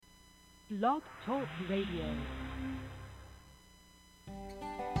Blog Talk Radio.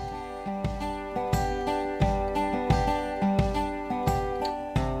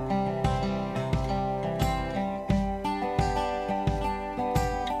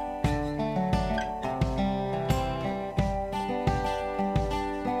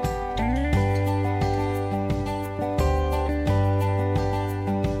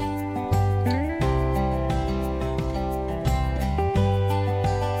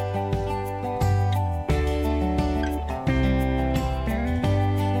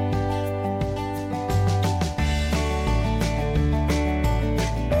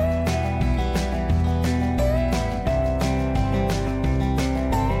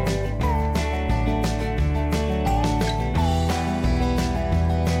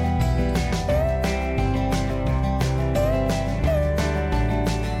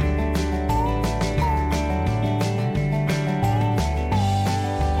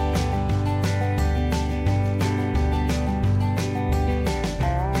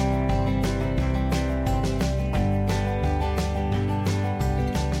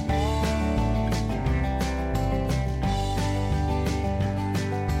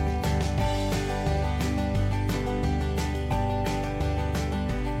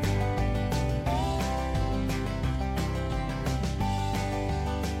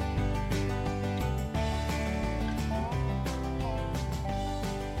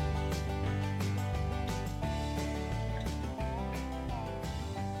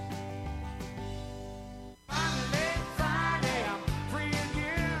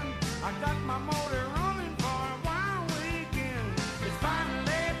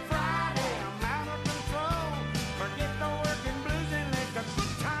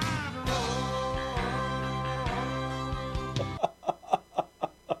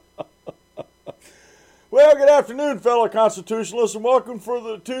 Well, good afternoon, fellow Constitutionalists, and welcome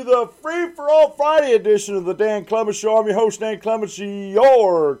to the Free-for-All Friday edition of the Dan Clements Show. I'm your host, Dan Clements,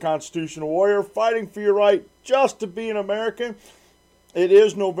 your constitutional warrior, fighting for your right just to be an American. It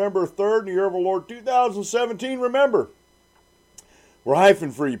is November 3rd, in the year of our Lord 2017. Remember, we're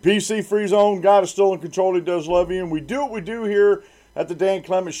hyphen-free, PC-free zone. God is still in control. He does love you, and we do what we do here at the Dan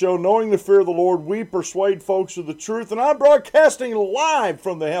Clements Show. Knowing the fear of the Lord, we persuade folks of the truth, and I'm broadcasting live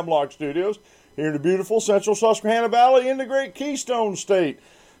from the Hemlock Studios here in the beautiful central Susquehanna Valley in the great Keystone State.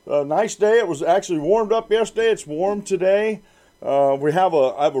 Nice day. It was actually warmed up yesterday. It's warm today. I have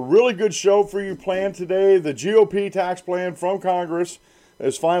a really good show for you planned today. The GOP tax plan from Congress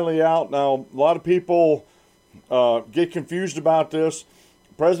is finally out. Now, a lot of people get confused about this.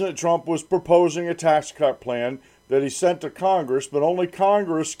 President Trump was proposing a tax cut plan that he sent to Congress, but only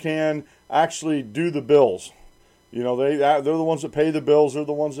Congress can actually do the bills. You know, they're the ones that pay the bills. They're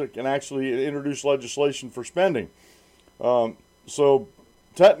the ones that can actually introduce legislation for spending. So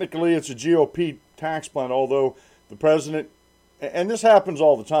technically it's a GOP tax plan, although the president, and this happens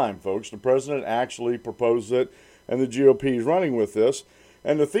all the time, folks, the president actually proposed it, and the GOP is running with this.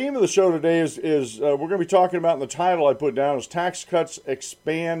 And the theme of the show today is we're going to be talking about, in the title I put down, is Tax Cuts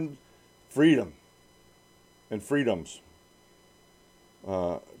Expand Freedom and Freedoms.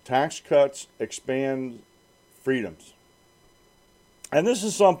 Tax cuts expand freedoms. And this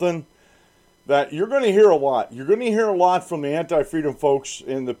is something that you're going to hear a lot. You're going to hear a lot from the anti-freedom folks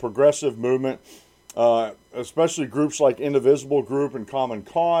in the progressive movement, especially groups like Indivisible Group and Common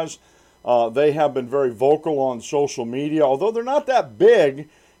Cause. They have been very vocal on social media. Although they're not that big,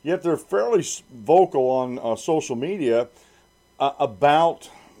 yet they're fairly vocal on social media about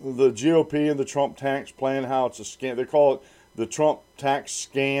the GOP and the Trump tax plan, how it's a scam. They call it the Trump tax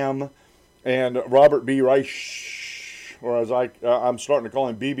scam. And Robert B. Reich, or as I'm starting to call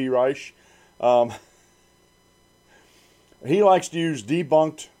him BB Reich, he likes to use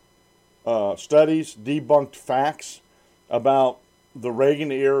debunked studies, debunked facts about the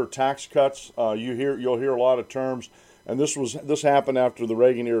Reagan-era tax cuts. You'll hear a lot of terms, and this happened after the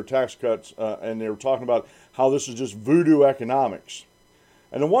Reagan-era tax cuts, and they were talking about how this is just voodoo economics.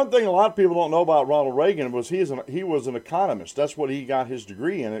 And the one thing a lot of people don't know about Ronald Reagan was he was an economist. That's what he got his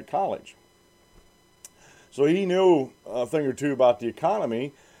degree in at college. So he knew a thing or two about the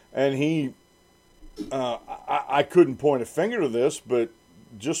economy, and I couldn't point a finger to this, but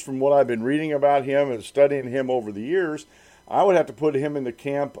just from what I've been reading about him and studying him over the years, I would have to put him in the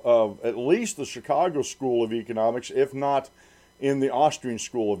camp of at least the Chicago School of Economics, if not in the Austrian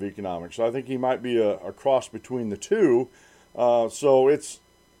School of Economics. So I think he might be a cross between the two. So it's,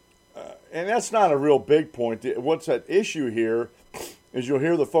 and that's not a real big point. What's at issue here is you'll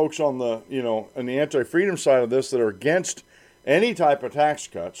hear the folks on the, on the anti-freedom side of this that are against any type of tax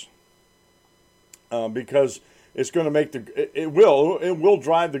cuts, because it's going to make it will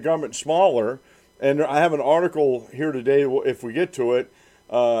drive the government smaller. And I have an article here today. If we get to it,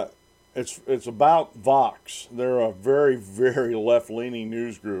 it's about Vox. They're a very, very left-leaning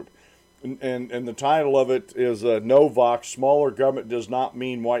news group, and the title of it is "No Vox: Smaller Government Does Not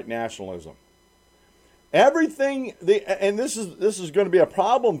Mean White Nationalism." Everything and this is going to be a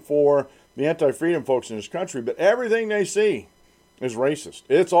problem for the anti-freedom folks in this country, but everything they see is racist.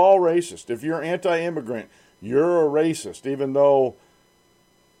 It's all racist. If you're anti-immigrant, you're a racist, even though,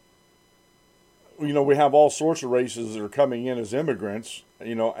 we have all sorts of races that are coming in as immigrants,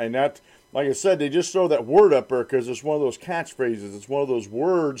 and that, like I said, they just throw that word up there because it's one of those catchphrases. It's one of those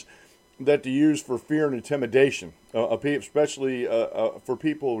words that they use for fear and intimidation, especially for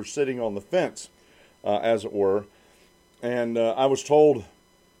people who are sitting on the fence, as it were. And I was told,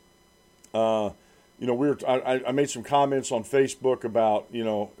 I made some comments on Facebook about,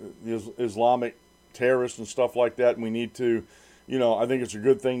 the Islamic terrorists and stuff like that, and we need to, I think it's a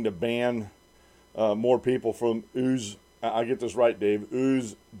good thing to ban more people from I get this right, Dave,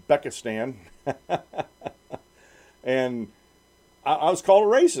 Uzbekistan. And I was called a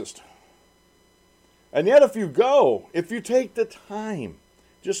racist. And yet if you take the time,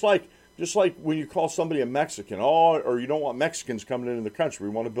 just like when you call somebody a Mexican, or you don't want Mexicans coming into the country,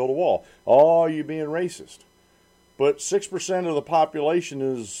 we want to build a wall. Oh, you being racist. But 6% of the population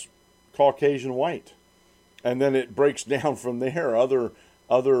is Caucasian white. And then it breaks down from there,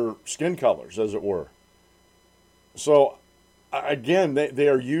 other skin colors, as it were. So again, they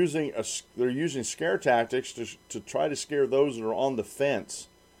are using scare tactics to try to scare those that are on the fence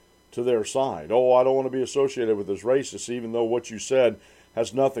to their side. Oh, I don't want to be associated with this racist, even though what you said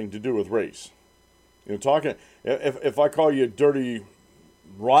has nothing to do with race. If I call you a dirty,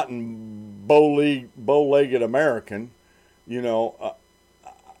 rotten, bow-legged American,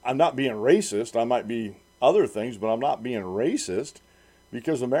 I'm not being racist. I might be other things, but I'm not being racist,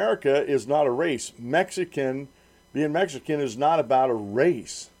 because America is not a race. Being Mexican is not about a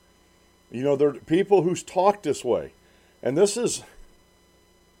race. There are people who talk this way. And this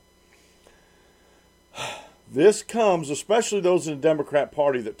comes, especially those in the Democrat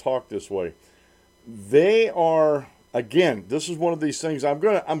Party that talk this way. They are, again, this is one of these things. I'm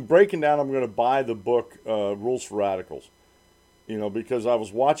going to buy the book, Rules for Radicals. Because I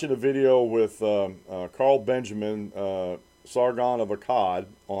was watching a video with Carl Benjamin, Sargon of Akkad,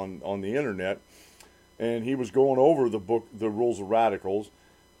 on the internet, and he was going over the book, The Rules of Radicals,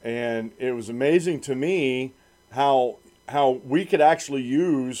 and it was amazing to me how we could actually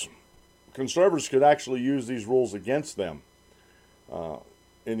conservatives could actually use these rules against them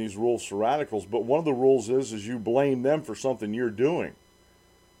in these rules for radicals. But one of the rules is you blame them for something you're doing.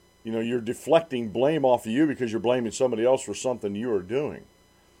 You're deflecting blame off of you because you're blaming somebody else for something you are doing.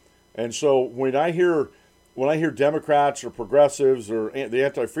 And so when I hear Democrats or progressives or the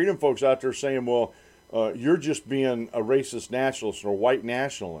anti-freedom folks out there saying, well, you're just being a racist nationalist or white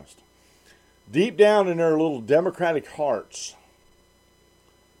nationalist, deep down in their little democratic hearts,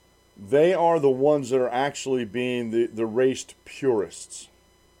 they are the ones that are actually being the raced purists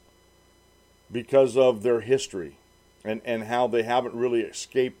because of their history and how they haven't really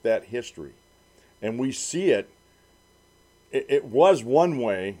escaped that history. And we see it. It was one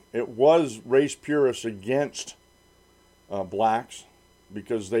way. It was race purists against blacks,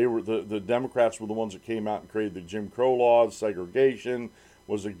 because they were the Democrats were the ones that came out and created the Jim Crow laws. Segregation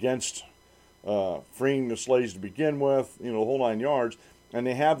was against freeing the slaves to begin with, the whole 9 yards. And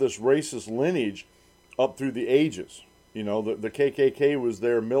they have this racist lineage up through the ages. The KKK was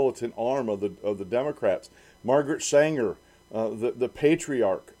their militant arm of the Democrats. Margaret Sanger, the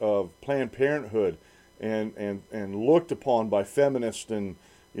patriarch of Planned Parenthood, and looked upon by feminists and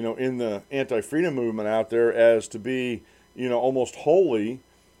in the anti-freedom movement out there as to be almost holy,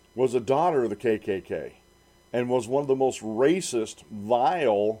 was a daughter of the KKK, and was one of the most racist,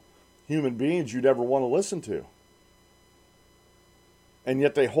 vile human beings you'd ever want to listen to. And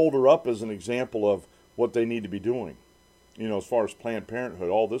yet they hold her up as an example of what they need to be doing. As far as Planned Parenthood,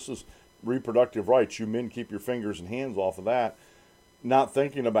 all this is reproductive rights. You men keep your fingers and hands off of that, not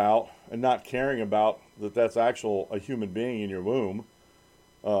thinking about and not caring about that that's a human being in your womb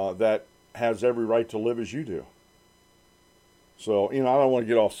that has every right to live as you do. So, I don't want to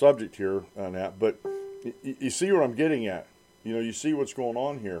get off subject here on that, but you see where I'm getting at. You see what's going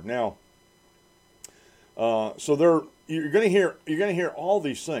on here. Now, so you're going to hear all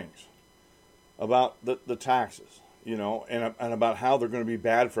these things about the taxes, and about how they're going to be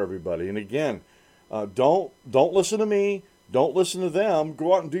bad for everybody. And again, don't listen to me. Don't listen to them.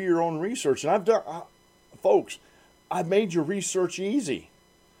 Go out and do your own research. And folks, I've made your research easy.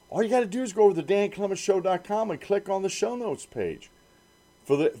 all you got to do is go over to danclemenshow.com and click on the show notes page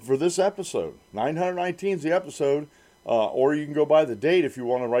for this episode. 919 is the episode, or you can go by the date if you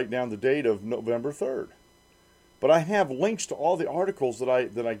want to write down the date of November 3rd. But I have links to all the articles that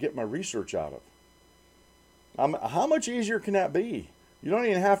I get my research out of. How much easier can that be? You don't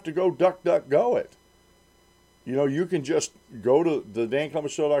even have to go DuckDuckGo it. You know, you can just go to the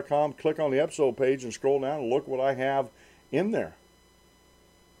danclemenshow.com, click on the episode page, and scroll down and look what I have in there.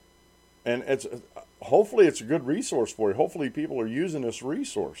 And hopefully it's a good resource for you. Hopefully people are using this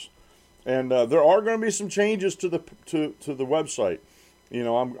resource. And there are going to be some changes to the website. You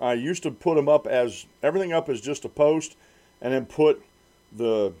know, I used to put them up as everything up as just a post, and then put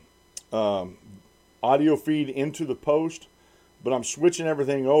the audio feed into the post. But I'm switching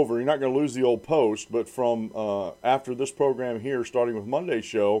everything over. You're not going to lose the old post, but from after this program here, starting with Monday's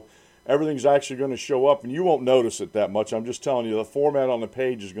show, everything's actually going to show up, and you won't notice it that much. I'm just telling you, the format on the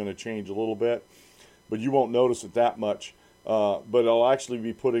page is going to change a little bit, but you won't notice it that much. But I'll actually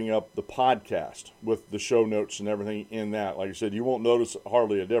be putting up the podcast with the show notes and everything in that. Like I said, you won't notice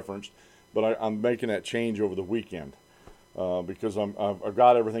hardly a difference, but I'm making that change over the weekend because I've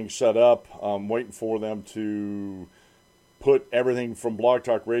got everything set up. I'm waiting for them to put everything from Blog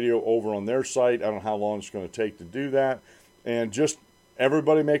Talk Radio over on their site. I don't know how long it's going to take to do that. And just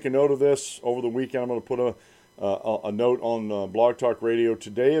everybody make a note of this over the weekend. I'm going to put a note on Blog Talk Radio.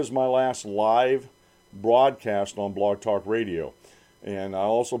 Today is my last live broadcast on Blog Talk Radio. And I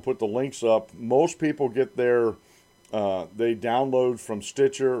also put the links up. Most people get their, they download from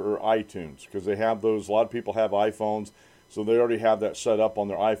Stitcher or iTunes because they have those. A lot of people have iPhones, so they already have that set up on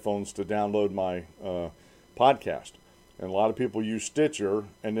their iPhones to download my podcast. And a lot of people use Stitcher,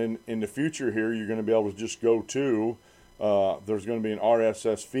 and then in the future here, you're going to be able to just go to, there's going to be an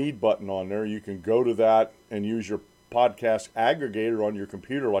RSS feed button on there. You can go to that and use your podcast aggregator on your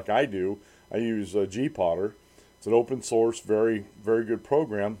computer like I do. I use GPodder. It's an open source, very, very good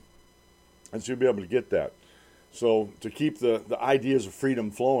program, and so you'll be able to get that. So to keep the ideas of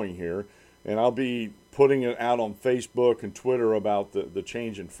freedom flowing here, and I'll be putting it out on Facebook and Twitter about the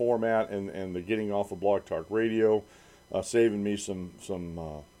change in format and the getting off of Blog Talk Radio. Saving me some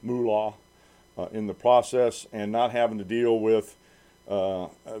moolah in the process, and not having to deal with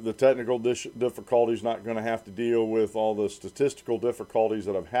the technical difficulties, not going to have to deal with all the statistical difficulties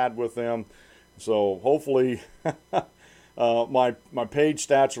that I've had with them. So hopefully my page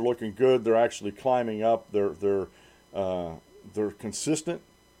stats are looking good. They're actually climbing up. They're consistent.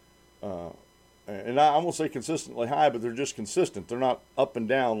 And I won't say consistently high, but they're just consistent. They're not up and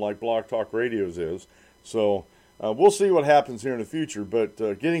down like Blog Talk Radio's is. So we'll see what happens here in the future, but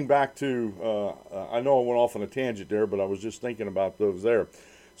getting back to, I know I went off on a tangent there, but I was just thinking about those there.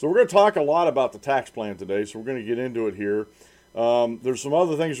 So we're going to talk a lot about the tax plan today, so we're going to get into it here. There's some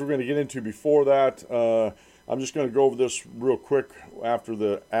other things we're going to get into before that. I'm just going to go over this real quick after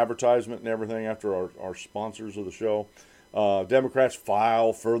the advertisement and everything, after our sponsors of the show. Democrats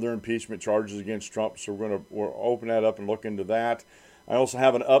file further impeachment charges against Trump, so we'll open that up and look into that. I also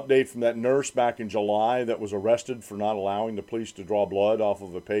have an update from that nurse back in July that was arrested for not allowing the police to draw blood off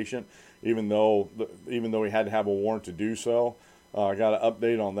of a patient, even though he had to have a warrant to do so. I got an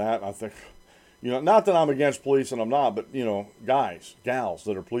update on that. I think, not that I'm against police, and I'm not, but guys, gals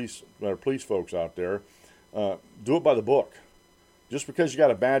that are police folks out there, do it by the book. Just because you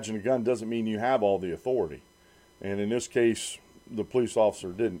got a badge and a gun doesn't mean you have all the authority. And in this case, the police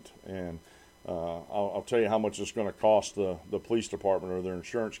officer didn't. And I'll tell you how much it's going to cost the police department or their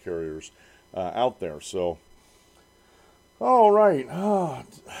insurance carriers out there. So, all right.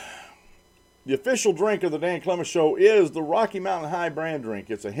 The official drink of the Dan Clemens Show is the Rocky Mountain High brand drink.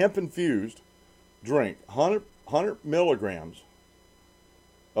 It's a hemp-infused drink, 100 milligrams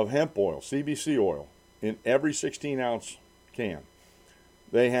of hemp oil, CBC oil, in every 16-ounce can.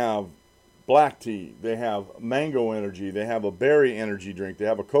 They have black tea, they have mango energy, they have a berry energy drink, they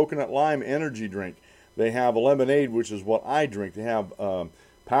have a coconut lime energy drink, they have a lemonade, which is what I drink, they have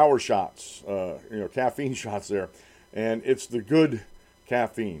power shots, caffeine shots there, and it's the good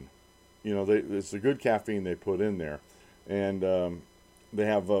caffeine. It's the good caffeine they put in there. And they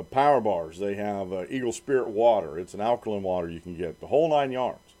have power bars, they have Eagle Spirit water, it's an alkaline water you can get, the whole 9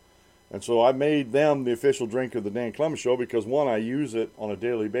 yards. And so I made them the official drink of the Dan Clemens Show because, one, I use it on a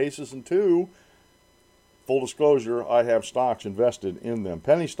daily basis, and two, full disclosure, I have stocks invested in them.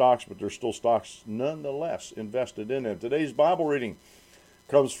 Penny stocks, but they're still stocks nonetheless invested in them. Today's Bible reading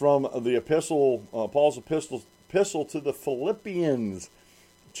comes from the epistle, Paul's epistle to the Philippians,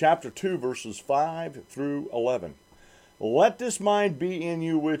 chapter 2, verses 5 through 11. Let this mind be in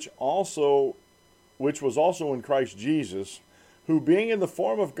you which was also in Christ Jesus, who being in the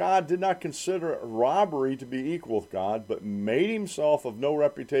form of God did not consider robbery to be equal with God, but made himself of no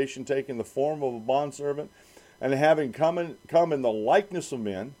reputation, taking the form of a bondservant, and having come in the likeness of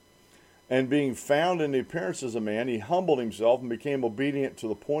men, and being found in the appearance as a man, he humbled himself and became obedient to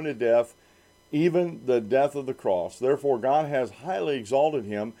the point of death, even the death of the cross. Therefore God has highly exalted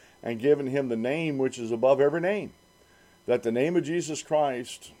him and given him the name which is above every name, that at the name of Jesus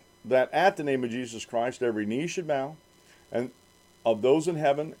Christ every knee should bow, and of those in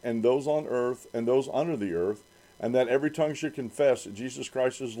heaven and those on earth and those under the earth, and that every tongue should confess that Jesus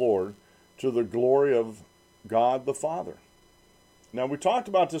Christ is Lord, to the glory of God the Father. Now, we talked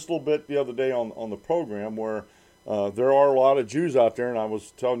about this a little bit the other day on the program, where there are a lot of Jews out there, and I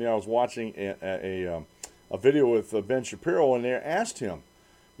was telling you I was watching a video with Ben Shapiro, and they asked him,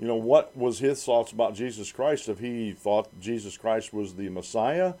 what was his thoughts about Jesus Christ, if he thought Jesus Christ was the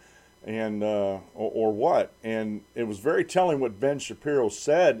Messiah, and or what. And it was very telling what Ben Shapiro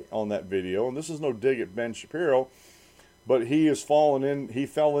said on that video, and this is no dig at Ben Shapiro, but he fell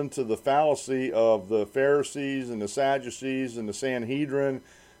into the fallacy of the Pharisees and the Sadducees and the Sanhedrin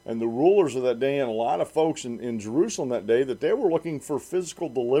and the rulers of that day, and a lot of folks in Jerusalem that day, that they were looking for physical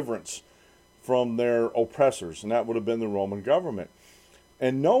deliverance from their oppressors, and that would have been the Roman government.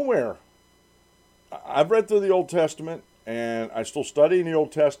 And nowhere, I've read through the Old Testament, and I still study in the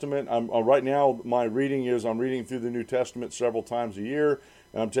Old Testament. Right now, my reading is I'm reading through the New Testament several times a year,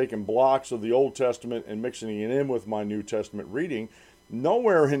 and I'm taking blocks of the Old Testament and mixing it in with my New Testament reading.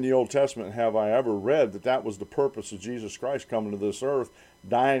 Nowhere in the Old Testament have I ever read that was the purpose of Jesus Christ coming to this earth,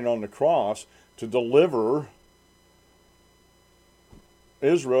 dying on the cross to deliver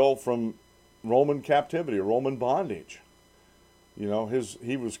Israel from Roman captivity or Roman bondage.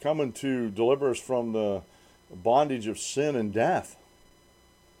 He was coming to deliver us from the bondage of sin and death.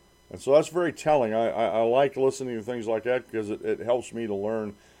 And so that's very telling. I like listening to things like that because it helps me to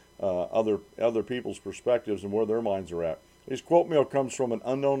learn other people's perspectives and where their minds are at. This quote mail comes from an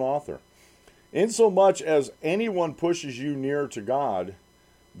unknown author. Insomuch as anyone pushes you near to God,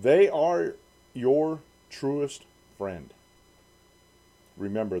 they are your truest friend.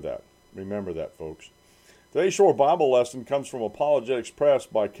 Remember that. Remember that, folks. Today's short Bible lesson comes from Apologetics Press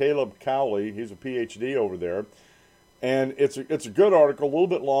by Caleb Cowley. He's a PhD over there. And it's a good article, a little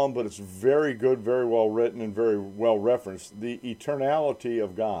bit long, but it's very good, very well written, and very well referenced. The eternality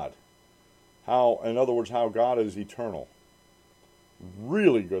of God. In other words, how God is eternal.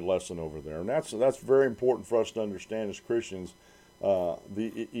 Really good lesson over there. And that's very important for us to understand as Christians,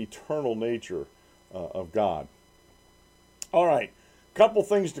 the eternal nature of God. All right, couple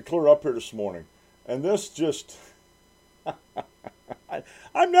things to clear up here this morning. And this just,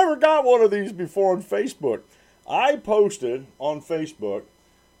 I've never got one of these before on Facebook. I posted on Facebook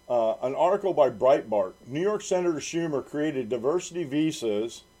an article by Breitbart. New York Senator Schumer created diversity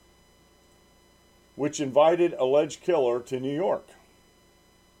visas which invited alleged killer to New York.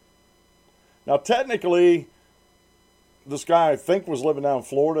 Now, technically, this guy I think was living down in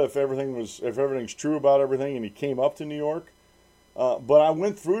Florida if everything's true about everything, and he came up to New York. But I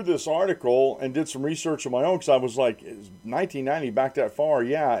went through this article and did some research of my own because I was like, 1990 back that far?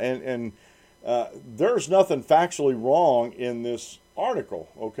 Yeah, and there's nothing factually wrong in this article,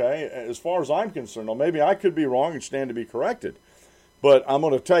 okay, as far as I'm concerned. Now, maybe I could be wrong and stand to be corrected. But I'm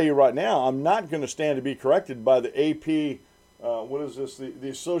going to tell you right now, I'm not going to stand to be corrected by the AP, the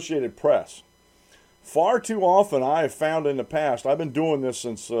Associated Press. Far too often I have found in the past, I've been doing this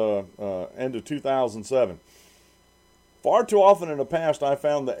since end of 2007. Far too often in the past I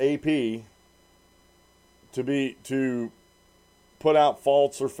found the AP to put out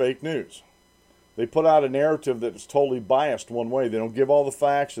false or fake news. They put out a narrative that is totally biased one way. They don't give all the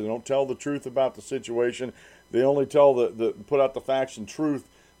facts. They don't tell the truth about the situation. They only put out the facts and truth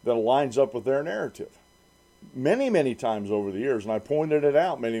that lines up with their narrative. Many, many times over the years, and I pointed it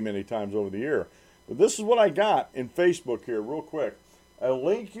out many, many times over the year. But this is what I got in Facebook here, real quick. A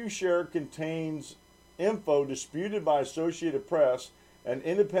link you shared contains info disputed by Associated Press, an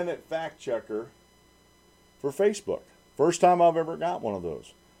independent fact checker for Facebook. First time I've ever got one of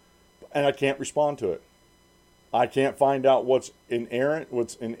those. And I can't respond to it. I can't find out what's in error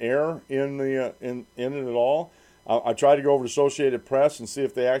in it at all. I tried to go over to Associated Press and see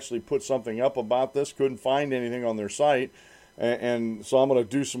if they actually put something up about this. Couldn't find anything on their site. And so I'm going to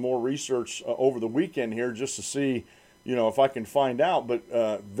do some more research over the weekend here just to see, if I can find out. But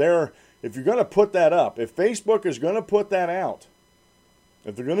if you're going to put that up, if Facebook is going to put that out,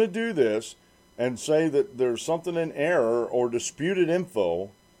 if they're going to do this and say that there's something in error or disputed info,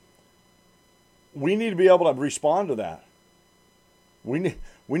 we need to be able to respond to that. We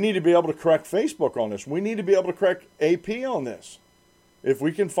We need to be able to correct Facebook on this. We need to be able to correct AP on this. If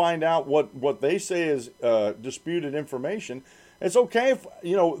we can find out what they say is disputed information, it's okay if,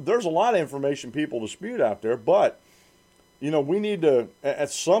 there's a lot of information people dispute out there, but, we need to,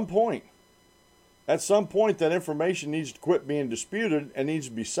 at some point, that information needs to quit being disputed and needs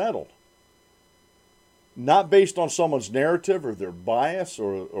to be settled. Not based on someone's narrative or their bias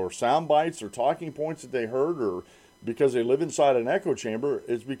or sound bites or talking points that they heard or because they live inside an echo chamber.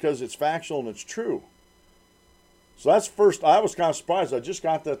 It's because it's factual and it's true. So that's first. I was kind of surprised. I just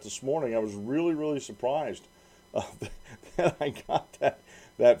got that this morning. I was really, really surprised that I got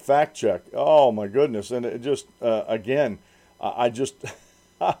that fact check. Oh, my goodness. And it just, again, I just,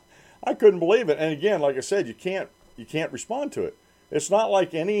 I couldn't believe it. And again, like I said, you can't respond to it. It's not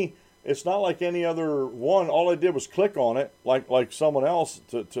like any other one. All I did was click on it like someone else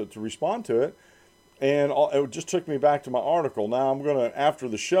to respond to it. And it just took me back to my article. Now I'm going to, after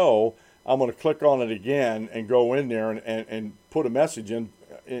the show, I'm going to click on it again and go in there and put a message in,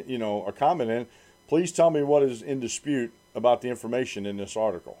 a comment in. Please tell me what is in dispute about the information in this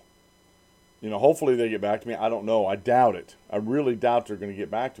article. Hopefully they get back to me. I don't know. I doubt it. I really doubt they're going to get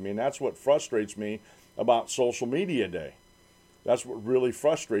back to me. And that's what frustrates me about Social Media Day. That's what really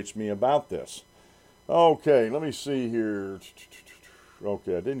frustrates me about this. Okay, let me see here.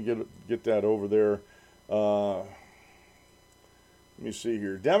 Okay, I didn't get that over there. Let me see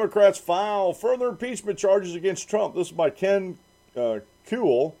here. Democrats file further impeachment charges against Trump. This is by Ken Kuehl,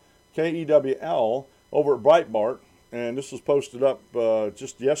 Kewl, over at Breitbart. And this was posted up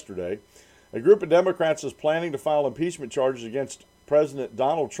just yesterday. A group of Democrats is planning to file impeachment charges against President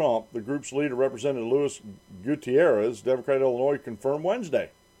Donald Trump. The group's leader, Representative Luis Gutierrez, Democrat of Illinois, confirmed Wednesday.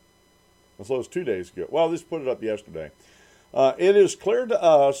 So it was 2 days ago. Well, this put it up yesterday. It is clear to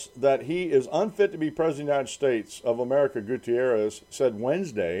us that he is unfit to be President of the United States of America, Gutierrez said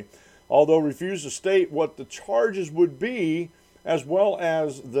Wednesday, although refused to state what the charges would be, as well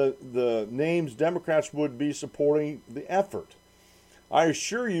as the names Democrats would be supporting the effort. I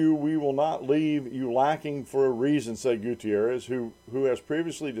assure you we will not leave you lacking for a reason, said Gutierrez, who has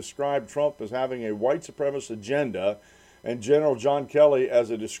previously described Trump as having a white supremacist agenda and General John Kelly as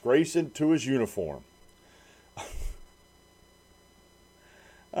a disgrace to his uniform.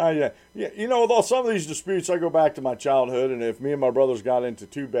 Yeah. With all some of these disputes, I go back to my childhood, and if me and my brothers got into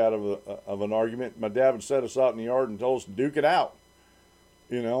too bad of an argument, my dad would set us out in the yard and tell us to duke it out.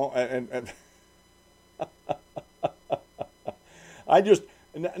 And I just,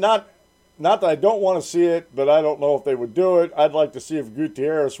 not that I don't want to see it, but I don't know if they would do it. I'd like to see if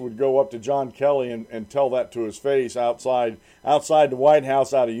Gutierrez would go up to John Kelly and tell that to his face outside the White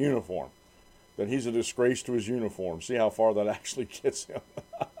House out of uniform, that he's a disgrace to his uniform. See how far that actually gets him.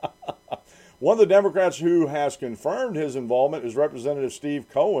 One of the Democrats who has confirmed his involvement is Representative Steve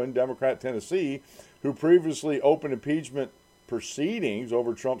Cohen, Democrat Tennessee, who previously opened impeachment proceedings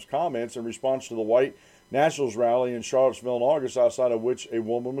over Trump's comments in response to the white Nationals rally in Charlottesville in August, outside of which a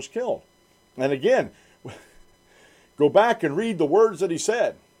woman was killed. And again, go back and read the words that he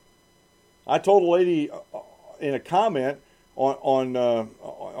said. I told a lady in a comment on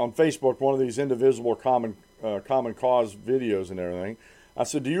Facebook, one of these indivisible common cause videos and everything, I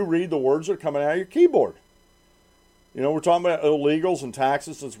said, do you read the words that are coming out of your keyboard? We're talking about illegals and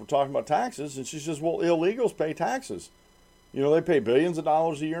taxes, since we're talking about taxes. And she says, well, illegals pay taxes. They pay billions of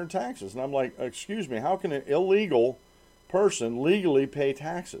dollars a year in taxes. And I'm like, excuse me, how can an illegal person legally pay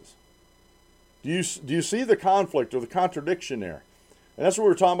taxes? Do you see the conflict or the contradiction there? And that's what we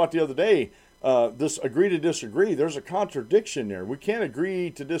were talking about the other day. This agree to disagree. There's a contradiction there. We can't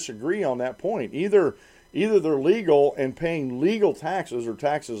agree to disagree on that point. Either they're legal and paying legal taxes or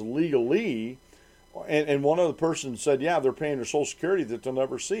taxes legally, and one other person said, yeah, they're paying their Social Security that they'll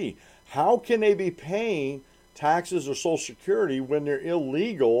never see. How can they be paying taxes or Social Security when they're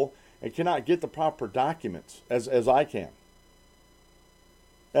illegal and cannot get the proper documents as I can?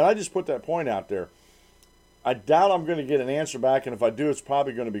 And I just put that point out there. I doubt I'm going to get an answer back, and if I do, it's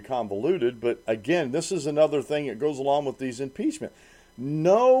probably going to be convoluted. But again, this is another thing that goes along with these impeachment.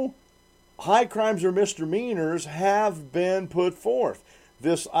 No high crimes or misdemeanors have been put forth.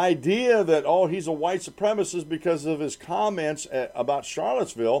 This idea that, he's a white supremacist because of his comments about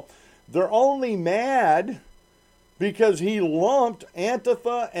Charlottesville, they're only mad because he lumped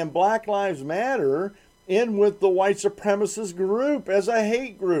Antifa and Black Lives Matter in with the white supremacist group as a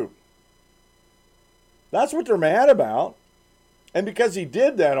hate group. That's what they're mad about. And because he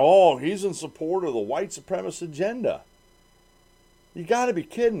did that, he's in support of the white supremacist agenda. You got to be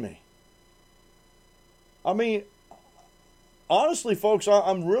kidding me. I mean, honestly, folks,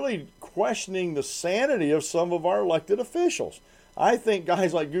 I'm really questioning the sanity of some of our elected officials. I think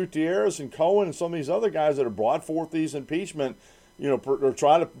guys like Gutierrez and Cohen and some of these other guys that have brought forth these impeachment, or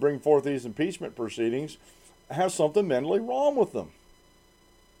try to bring forth these impeachment proceedings, have something mentally wrong with them.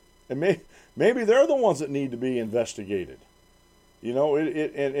 And maybe they're the ones that need to be investigated.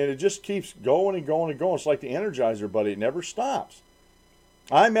 It just keeps going and going and going. It's like the Energizer Buddy. It never stops.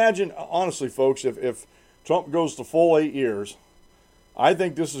 I imagine, honestly, folks, if Trump goes to full 8 years, I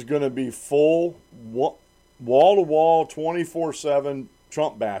think this is going to be full wall-to-wall, 24/7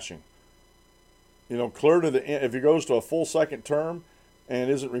 Trump bashing. Clear to the if he goes to a full second term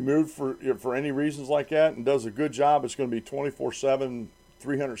and isn't removed for any reasons like that and does a good job, it's going to be 24/7,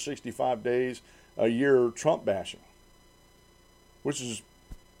 365 days a year Trump bashing, which is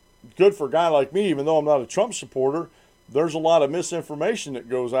good for a guy like me, even though I'm not a Trump supporter. There's a lot of misinformation that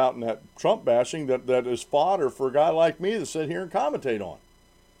goes out in that Trump bashing that is fodder for a guy like me to sit here and commentate on.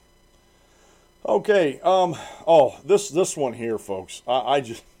 Okay, this one here, folks. I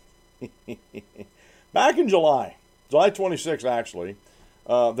just back in July 26th, actually,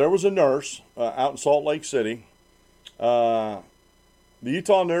 there was a nurse out in Salt Lake City. The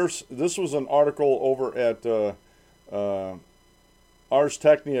Utah nurse. This was an article over at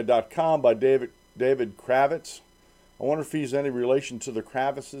ArsTechnia.com by David Kravitz. I wonder if he's any relation to the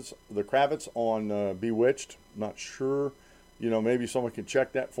Kravitz on Bewitched. I'm not sure. Maybe someone can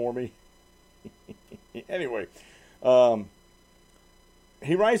check that for me. Anyway,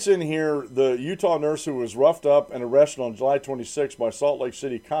 he writes in here, the Utah nurse who was roughed up and arrested on July 26 by Salt Lake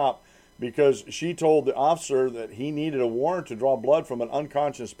City cop because she told the officer that he needed a warrant to draw blood from an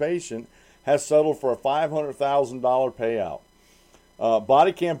unconscious patient has settled for a $500,000 payout.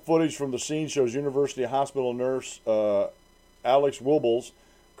 Body cam footage from the scene shows University Hospital nurse Alex Wibbles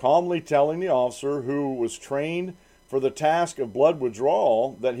calmly telling the officer, who was trained for the task of blood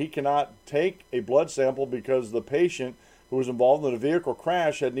withdrawal, that he cannot take a blood sample because the patient who was involved in a vehicle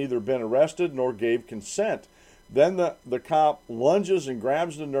crash had neither been arrested nor gave consent. Then the cop lunges and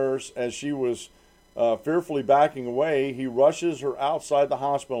grabs the nurse as she was fearfully backing away. He rushes her outside the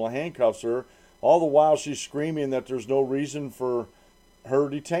hospital and handcuffs her, all the while she's screaming that there's no reason for her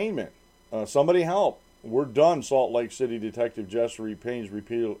detainment. Somebody help. We're done, Salt Lake City Detective Jesse Paynes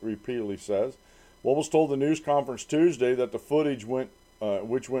repeatedly says. Wibbles told the news conference Tuesday that the footage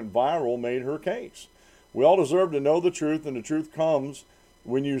which went viral made her case. We all deserve to know the truth, and the truth comes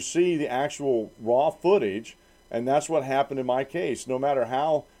when you see the actual raw footage, and that's what happened in my case. No matter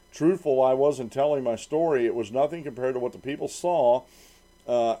how truthful I was in telling my story, it was nothing compared to what the people saw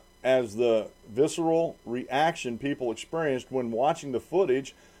as the visceral reaction people experienced when watching the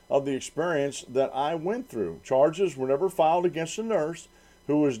footage of the experience that I went through. Charges were never filed against the nurse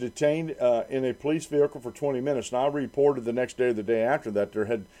who was detained in a police vehicle for 20 minutes. Now, I reported the next day or the day after that there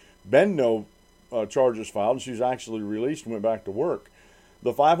had been no charges filed, and she was actually released and went back to work.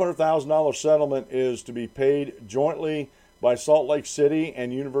 The $500,000 settlement is to be paid jointly by Salt Lake City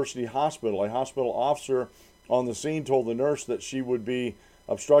and University Hospital. A hospital officer on the scene told the nurse that she would be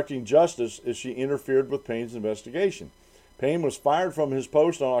obstructing justice if she interfered with Payne's investigation. Payne was fired from his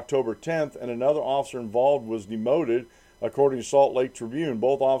post on October 10th, and another officer involved was demoted, according to Salt Lake Tribune.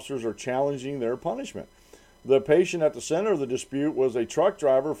 Both officers are challenging their punishment. The patient at the center of the dispute was a truck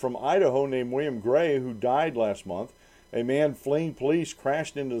driver from Idaho named William Gray, who died last month. A man fleeing police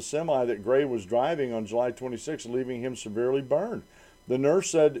crashed into the semi that Gray was driving on July 26, leaving him severely burned. The nurse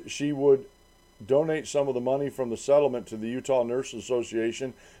said she would donate some of the money from the settlement to the Utah Nurses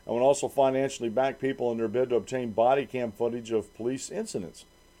Association and would also financially back people in their bid to obtain body cam footage of police incidents.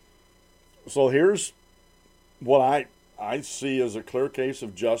 So here's what I see as a clear case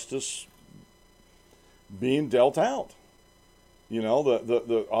of justice being dealt out.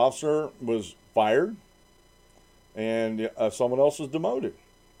 The officer was fired and someone else is demoted.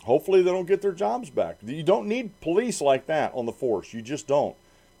 Hopefully they don't get their jobs back. You don't need police like that on the force. You just don't.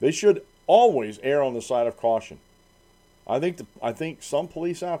 They should always err on the side of caution. I think some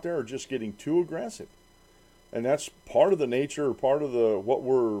police out there are just getting too aggressive, and that's part of the nature, part of what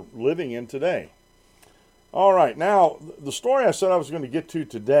we're living in today. All right, now the story I said I was going to get to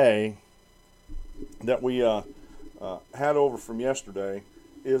today, that we had over from yesterday,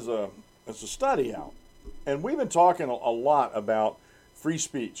 is it's a study out, and we've been talking a lot about free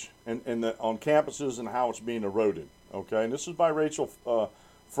speech and on campuses and how it's being eroded. Okay, and this is by Rachel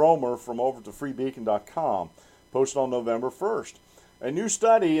Fromer from over to freebeacon.com, posted on November 1st. A new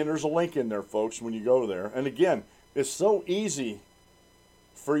study, and there's a link in there, folks, when you go there. And again, it's so easy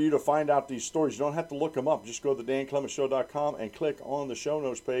for you to find out these stories. You don't have to look them up. Just go to the DanClementShow.com and click on the show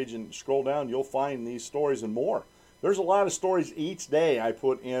notes page and scroll down. You'll find these stories and more. There's a lot of stories each day I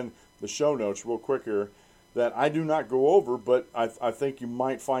put in the show notes real quick here. that I do not go over, but I think you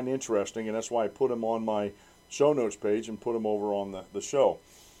might find interesting, and that's why I put them on my show notes page and put them over on the show.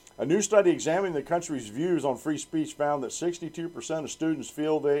 A new study examining the country's views on free speech found that 62% of students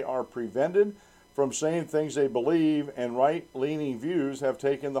feel they are prevented from saying things they believe, and right-leaning views have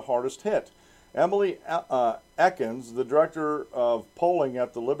taken the hardest hit. Emily Ekins, the director of polling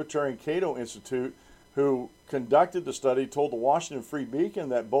at the Libertarian Cato Institute, who conducted the study, told the Washington Free Beacon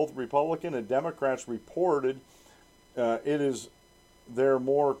that both Republican and Democrats reported it is their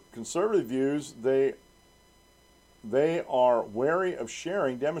more conservative views they are wary of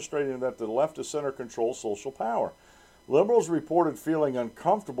sharing, demonstrating that the left of center controls social power. Liberals reported feeling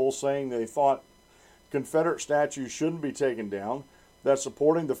uncomfortable, saying they thought Confederate statues shouldn't be taken down, that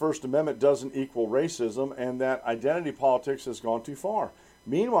supporting the First Amendment doesn't equal racism, and that identity politics has gone too far.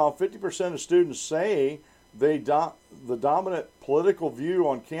 Meanwhile, 50% of students say the dominant political view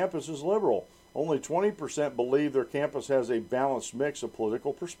on campus is liberal. Only 20% believe their campus has a balanced mix of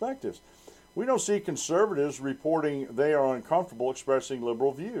political perspectives. We don't see conservatives reporting they are uncomfortable expressing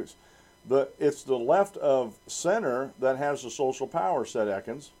liberal views. It's the left of center that has the social power, said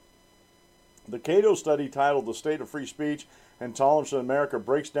Ekins. The Cato study, titled The State of Free Speech and Tolerance in America,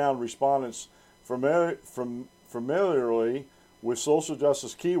 breaks down respondents familiarly with social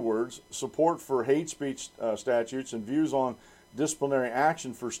justice keywords, support for hate speech statutes, and views on disciplinary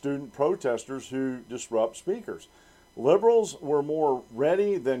action for student protesters who disrupt speakers. Liberals were more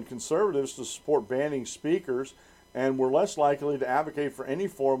ready than conservatives to support banning speakers and were less likely to advocate for any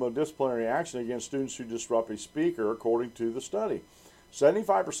form of disciplinary action against students who disrupt a speaker, according to the study.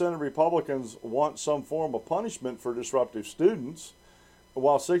 75% of Republicans want some form of punishment for disruptive students,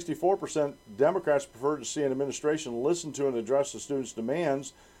 while 64% Democrats prefer to see an administration listen to and address the students'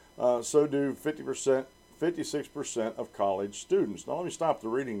 demands. So do 56% of college students. Now, let me stop the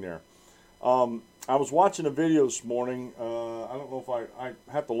reading there. I was watching a video this morning. I don't know if I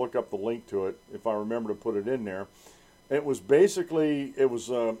have to look up the link to it if I remember to put it in there. It was basically,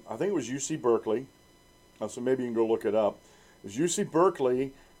 I think it was UC Berkeley, so maybe you can go look it up. It was UC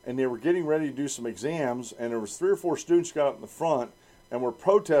Berkeley, and they were getting ready to do some exams, and there was 3 or 4 students got up in the front and were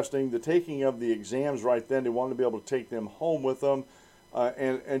protesting the taking of the exams right then. They wanted to be able to take them home with them,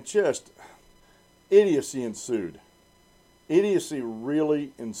 and just idiocy ensued. Idiocy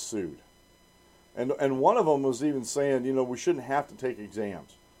really ensued. And one of them was even saying, we shouldn't have to take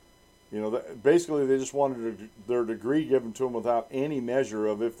exams. Basically they just wanted their degree given to them without any measure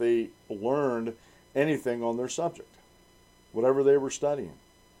of if they learned anything on their subject, whatever they were studying.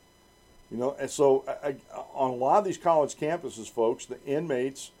 And so on a lot of these college campuses, folks, the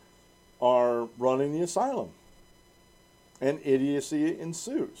inmates are running the asylum, and idiocy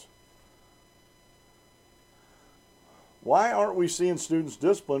ensues. Why aren't we seeing students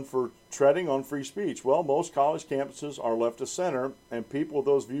disciplined for treading on free speech? Well, most college campuses are left of center, and people with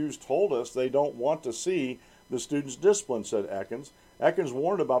those views told us they don't want to see the students disciplined, said Ekins. Ekins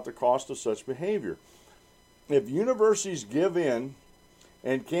warned about the cost of such behavior. If universities give in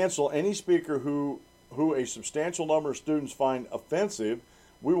and cancel any speaker who a substantial number of students find offensive,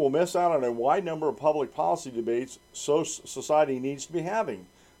 we will miss out on a wide number of public policy debates society needs to be having,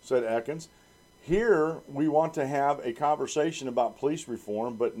 said Ekins. Here, we want to have a conversation about police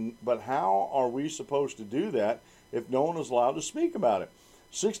reform, but how are we supposed to do that if no one is allowed to speak about it?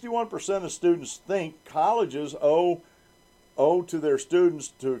 61% of students think colleges owe to their students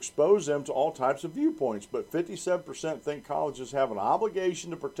to expose them to all types of viewpoints, but 57% think colleges have an obligation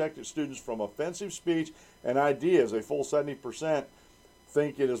to protect its students from offensive speech and ideas. A full 70%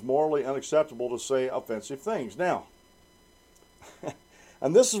 think it is morally unacceptable to say offensive things. Now,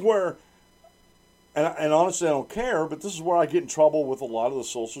 and this is where... And honestly, I don't care, but this is where I get in trouble with a lot of the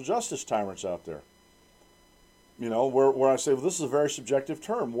social justice tyrants out there. Where I say, well, this is a very subjective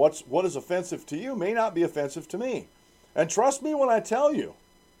term. What is offensive to you may not be offensive to me. And trust me when I tell you,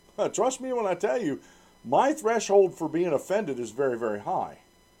 my threshold for being offended is very, very high.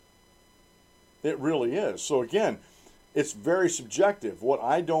 It really is. So again, it's very subjective. What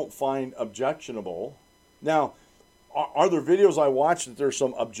I don't find objectionable. Now, are there videos I watch that there's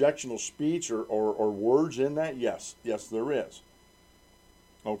some objectionable speech or words in that? Yes, there is.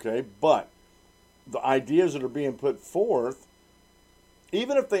 Okay, but the ideas that are being put forth,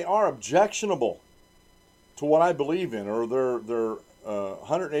 even if they are objectionable to what I believe in, or they're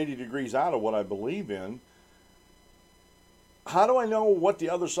 180 degrees out of what I believe in, how do I know what the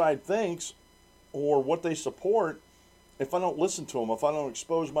other side thinks or what they support if I don't listen to them, if I don't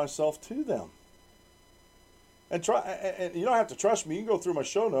expose myself to them? And you don't have to trust me. You can go through my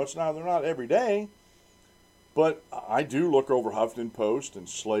show notes. Now, they're not every day, But I do look over Huffington Post and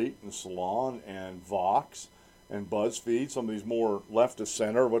Slate and Salon and Vox and BuzzFeed, some of these more leftist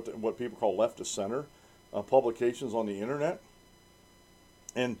center, what people call leftist center publications on the internet.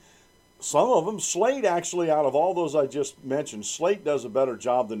 And some of them, Slate actually, out of all those I just mentioned, Slate does a better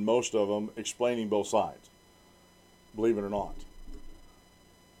job than most of them explaining both sides, believe it or not.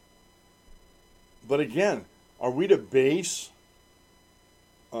 But again, are we to base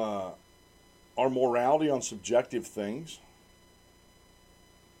our morality on subjective things?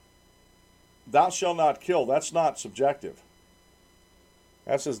 Thou shalt not kill, that's not subjective.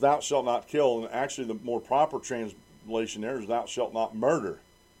 That says thou shalt not kill, and actually the more proper translation there is thou shalt not murder.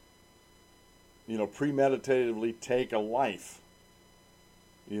 Premeditatively take a life.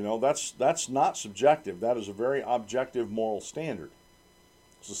 That's not subjective. That is a very objective moral standard.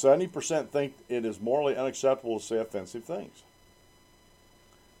 So 70% think it is morally unacceptable to say offensive things.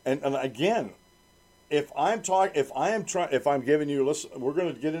 And again, if I'm giving you, we're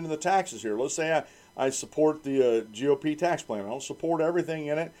going to get into the taxes here. Let's say I support the GOP tax plan. I don't support everything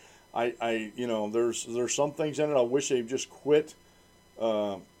in it. There's some things in it I wish they'd just quit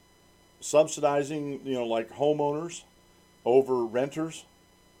subsidizing, like homeowners over renters,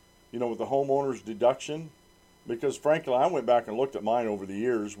 with the homeowners deduction. Because frankly, I went back and looked at mine over the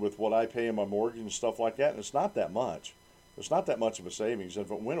years with what I pay in my mortgage and stuff like that, and it's not that much. It's not that much of a savings. If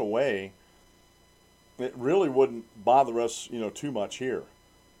it went away, it really wouldn't bother us, too much here.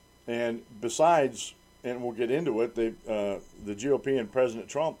 And besides, and we'll get into it, the GOP and President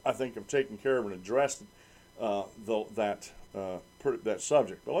Trump, I think, have taken care of and addressed that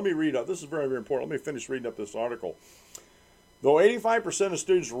subject. But let me read up. This is very, very important. Let me finish reading up this article. Though 85% of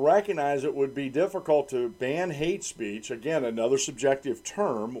students recognize it would be difficult to ban hate speech, again, another subjective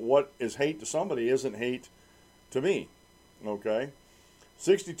term, what is hate to somebody isn't hate to me, okay?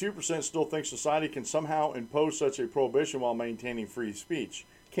 62% still think society can somehow impose such a prohibition while maintaining free speech.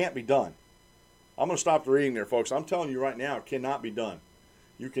 Can't be done. I'm going to stop the reading there, folks. I'm telling you right now, it cannot be done.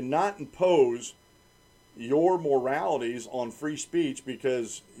 You cannot impose your moralities on free speech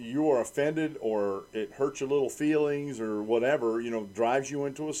because you are offended or it hurts your little feelings or whatever, drives you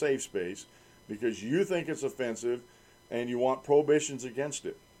into a safe space because you think it's offensive and you want prohibitions against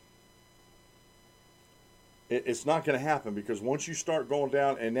it. It's not going to happen because once you start going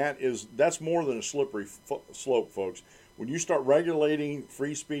down, and that's more than a slippery slope, folks. When you start regulating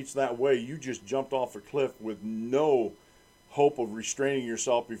free speech that way, you just jumped off a cliff with no hope of restraining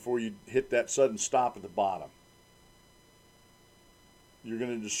yourself before you hit that sudden stop at the bottom. You're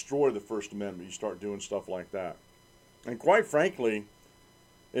going to destroy the First Amendment. You start doing stuff like that. And quite frankly,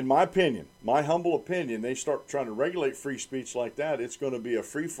 in my opinion, my humble opinion, they start trying to regulate free speech like that, it's going to be a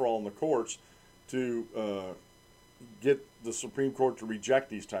free-for-all in the courts to get the Supreme Court to reject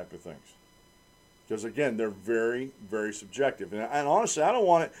these type of things. Because again, they're very, very subjective. And honestly, I don't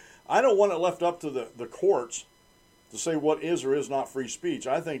want it left up to the courts to say what is or is not free speech.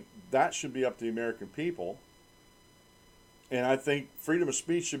 I think that should be up to the American people. And I think freedom of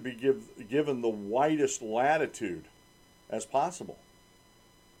speech should be given the widest latitude as possible.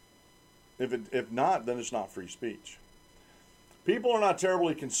 If not, then it's not free speech. People are not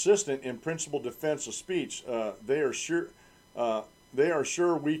terribly consistent in principled defense of speech. They are sure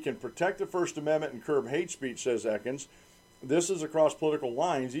we can protect the First Amendment and curb hate speech, says Ekins. This is across political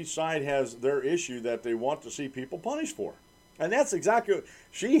lines. Each side has their issue that they want to see people punished for. And that's exactly what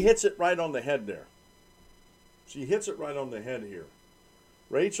she hits it right on the head there. She hits it right on the head here.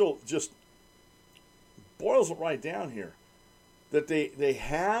 Rachel just boils it right down here. That they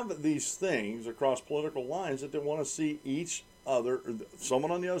have these things across political lines that they want to see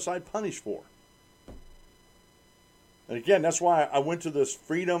someone on the other side punished for. And again, that's why I went to this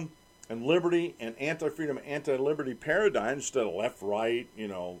freedom and liberty and anti-freedom, anti-liberty paradigm instead of left, right,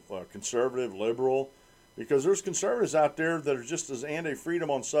 conservative, liberal, because there's conservatives out there that are just as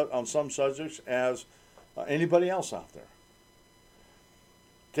anti-freedom on some subjects as anybody else out there.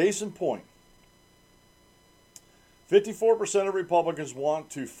 Case in point, 54% of Republicans want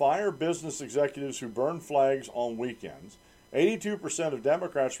to fire business executives who burn flags on weekends. 82% of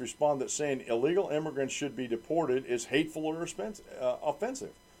Democrats respond that saying illegal immigrants should be deported is hateful or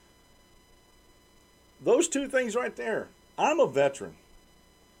offensive. Those two things right there. I'm a veteran.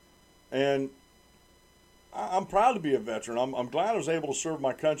 And I'm proud to be a veteran. I'm glad I was able to serve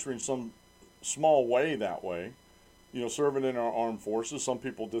my country in some small way that way. Serving in our armed forces. Some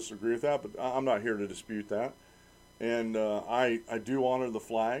people disagree with that, but I'm not here to dispute that. And I do honor the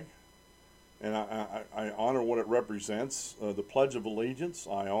flag. And I honor what it represents. The Pledge of Allegiance,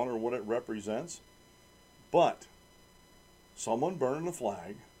 I honor what it represents. But someone burning a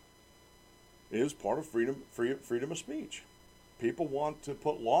flag is part of freedom of speech. People want to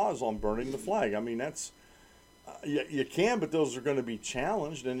put laws on burning the flag. I mean, that's you can, but those are going to be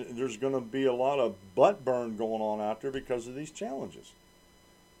challenged, and there's going to be a lot of butt burn going on out there because of these challenges.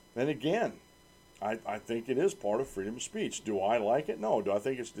 And again, I think it is part of freedom of speech. Do I like it? No. Do I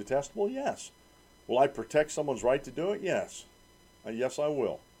think it's detestable? Yes. Will I protect someone's right to do it? Yes. Yes, I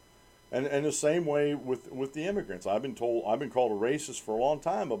will. And the same way with the immigrants. I've been called a racist for a long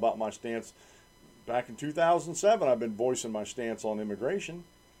time about my stance. Back in 2007, I've been voicing my stance on immigration,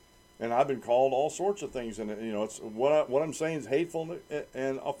 and I've been called all sorts of things. And it's what I'm saying is hateful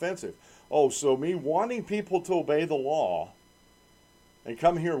and offensive. Oh, so me wanting people to obey the law and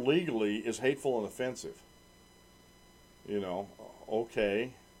come here legally is hateful and offensive.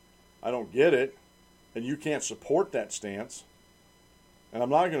 Okay, I don't get it, and you can't support that stance. And I'm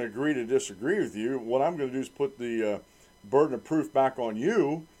not going to agree to disagree with you. What I'm going to do is put the burden of proof back on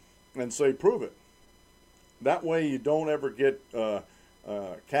you and say, prove it. That way you don't ever get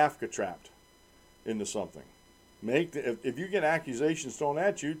Kafka trapped into something. If you get accusations thrown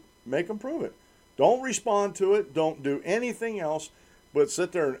at you, make them prove it. Don't respond to it. Don't do anything else, but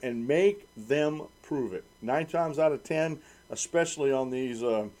sit there and make them prove it. 9 times out of 10, especially on these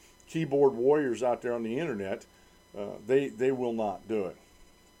keyboard warriors out there on the internet, they will not do it.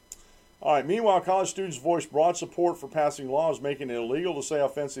 All right. Meanwhile, college students voiced broad support for passing laws making it illegal to say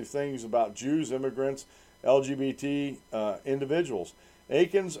offensive things about Jews, immigrants, LGBT individuals.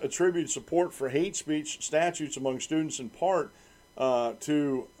 Akins attributes support for hate speech statutes among students in part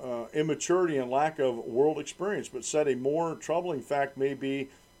to immaturity and lack of world experience, but said a more troubling fact may be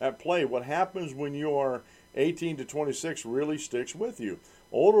at play. What happens when you are 18 to 26 really sticks with you.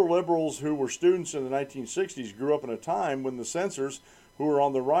 Older liberals who were students in the 1960s grew up in a time when the censors who were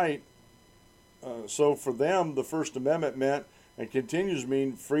on the right, so for them the First Amendment meant and continues to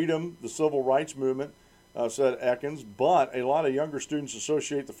mean freedom, the civil rights movement, said Ekins, but a lot of younger students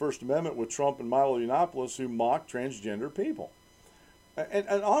associate the First Amendment with Trump and Milo Yiannopoulos, who mock transgender people. And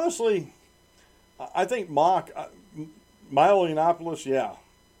honestly, I think Milo Yiannopoulos, yeah.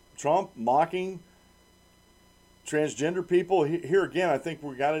 Trump mocking transgender people, here again, I think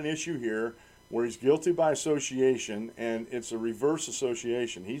we got an issue here where he's guilty by association, and it's a reverse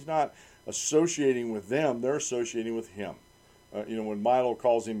association. He's not associating with them, they're associating with him. When Milo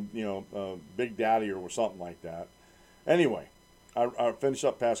calls him, Big Daddy or something like that. Anyway, I'll finish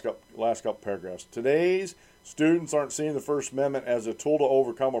up last couple paragraphs. Today's students aren't seeing the First Amendment as a tool to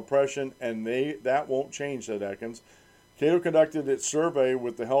overcome oppression, and that won't change, said Ekins. Cato conducted its survey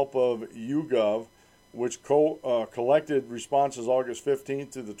with the help of YouGov, which collected responses August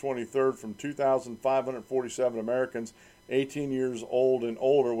 15th to the 23rd from 2,547 Americans 18 years old and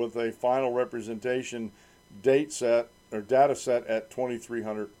older, with a final representation data set at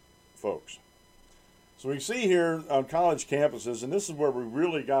 2,300 folks. So we see here on college campuses, and this is where we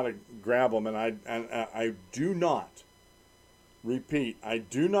really got to grab them, and I do not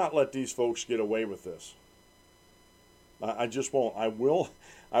let these folks get away with this. I just won't. I will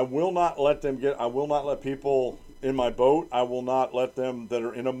not let them I will not let people in my boat. I will not let them that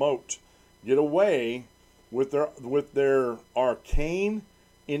are in a moat get away with their arcane,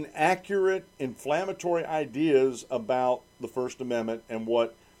 inaccurate, inflammatory ideas about the First Amendment and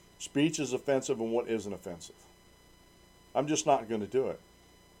what speech is offensive and what isn't offensive. I'm just not going to do it.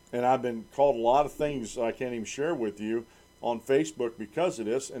 And I've been called a lot of things that I can't even share with you on Facebook because of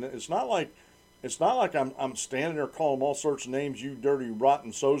this. And it's not like I'm standing there calling them all sorts of names, you dirty,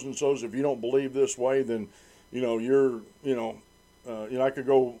 rotten so's and so's. If you don't believe this way, then you're I could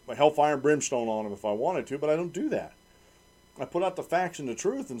go hellfire and brimstone on them if I wanted to, but I don't do that. I put out the facts and the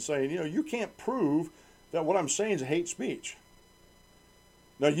truth and say, you can't prove that what I'm saying is hate speech.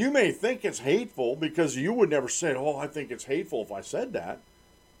 Now, you may think it's hateful because you would never say, oh, I think it's hateful if I said that.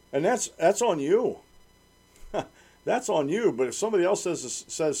 And that's on you. That's on you. But if somebody else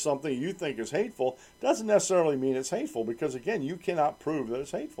says something you think is hateful, doesn't necessarily mean it's hateful because, again, you cannot prove that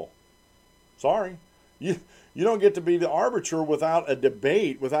it's hateful. Sorry. You don't get to be the arbiter without a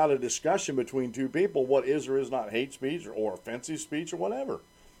debate, without a discussion between two people, what is or is not hate speech or offensive speech or whatever.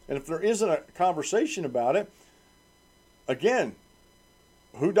 And if there isn't a conversation about it, again,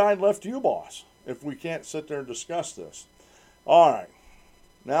 who died left you, boss, if we can't sit there and discuss this. All right.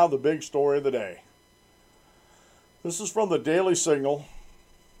 Now the big story of the day. This is from the Daily Signal.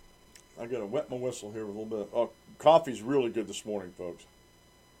 I got to wet my whistle here a little bit. Oh, coffee's really good this morning, folks.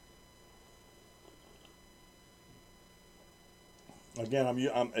 Again,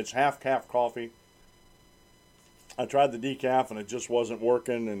 it's half-calf coffee. I tried the decaf and it just wasn't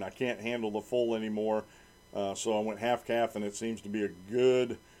working, and I can't handle the full anymore. So I went half-calf, and it seems to be a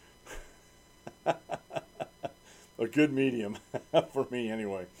good a good medium for me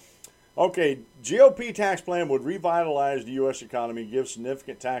anyway. Okay, GOP tax plan would revitalize the U.S. economy, give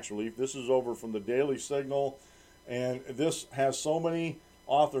significant tax relief. This is over from the Daily Signal, and this has so many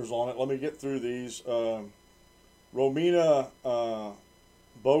authors on it. Let me get through these. Romina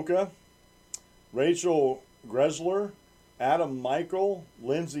Boca, Rachel Gressler, Adam Michael,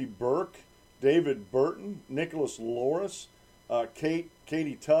 Lindsay Burke, David Burton, Nicholas Loris,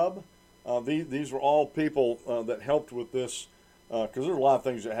 Katie Tubb. These were all people that helped with this, because there's a lot of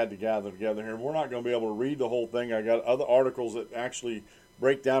things that had to gather together here. We're not going to be able to read the whole thing. I got other articles that actually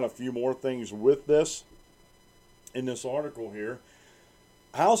break down a few more things with this in this article here.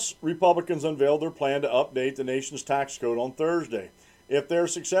 House Republicans unveiled their plan to update the nation's tax code on Thursday. If they're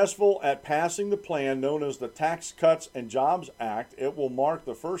successful at passing the plan known as the Tax Cuts and Jobs Act, it will mark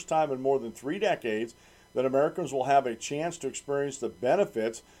the first time in more than 3 decades that Americans will have a chance to experience the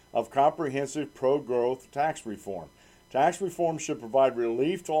benefits of comprehensive pro-growth tax reform. Tax reform should provide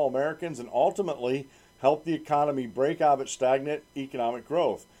relief to all Americans and ultimately help the economy break out of its stagnant economic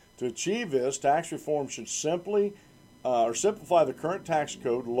growth. To achieve this, tax reform should simplify the current tax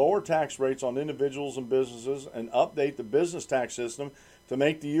code, lower tax rates on individuals and businesses, and update the business tax system to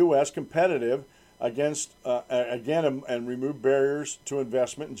make the U.S. competitive again and remove barriers to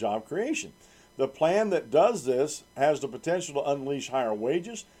investment and job creation. The plan that does this has the potential to unleash higher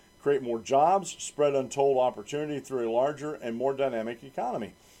wages, create more jobs, spread untold opportunity through a larger and more dynamic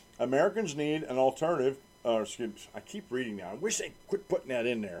economy. Americans need an alternative. I keep reading now. I wish they'd quit putting that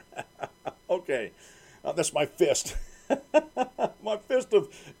in there. Okay, that's my fist. My fist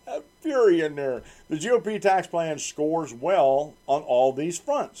of fury in there. The GOP tax plan scores well on all these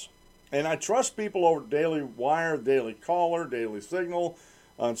fronts. And I trust people over at Daily Wire, Daily Caller, Daily Signal,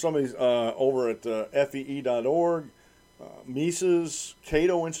 and some of these over at FEE.org, Mises,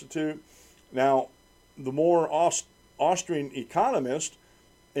 Cato Institute. Now, the more Austrian economist,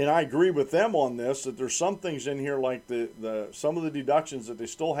 and I agree with them on this, that there's some things in here like some of the deductions that they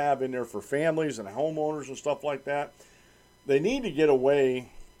still have in there for families and homeowners and stuff like that. They need to get away,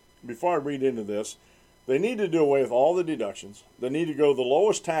 before I read into this, they need to do away with all the deductions. They need to go the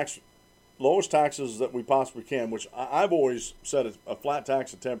lowest taxes that we possibly can, which I've always said a flat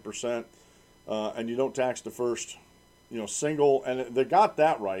tax of 10%, and you don't tax the first, single, and they got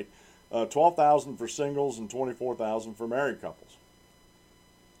that right. $12,000 for singles and $24,000 for married couples.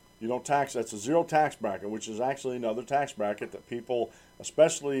 You don't tax. That's a zero tax bracket, which is actually another tax bracket that people,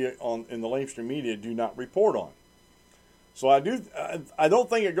 especially in the mainstream media, do not report on. So I don't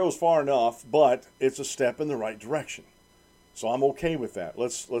think it goes far enough, but it's a step in the right direction. So I'm okay with that.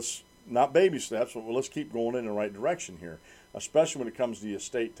 Let's not baby steps, but let's keep going in the right direction here, especially when it comes to the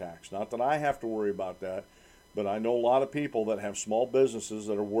estate tax. Not that I have to worry about that, but I know a lot of people that have small businesses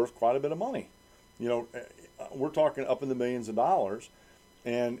that are worth quite a bit of money. We're talking up in the millions of dollars,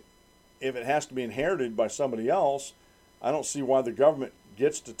 and if it has to be inherited by somebody else, I don't see why the government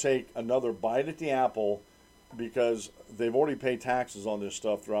gets to take another bite at the apple, because they've already paid taxes on this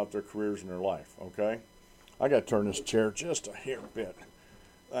stuff throughout their careers and their life, okay? I got to turn this chair just a hair bit.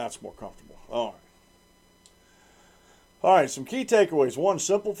 That's more comfortable. All right, some key takeaways. 1,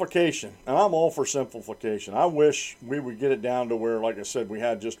 simplification. And I'm all for simplification. I wish we would get it down to where, like I said, we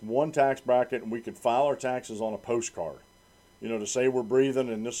had just one tax bracket and we could file our taxes on a postcard. To say we're breathing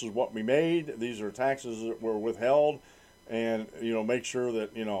and this is what we made. These are taxes that were withheld, and, make sure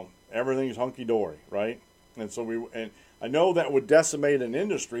that, everything's hunky-dory, right? And so I know that would decimate an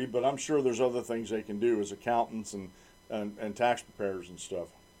industry, but I'm sure there's other things they can do as accountants and tax preparers and stuff.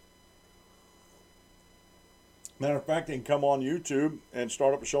 Matter of fact, they can come on YouTube and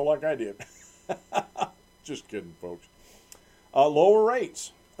start up a show like I did. Just kidding, folks. Lower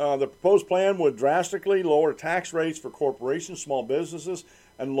rates. The proposed plan would drastically lower tax rates for corporations, small businesses,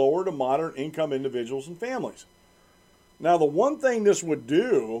 and lower to moderate income individuals and families. Now, the one thing this would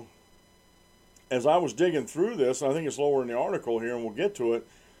do, as I was digging through this, and I think it's lower in the article here, and we'll get to it,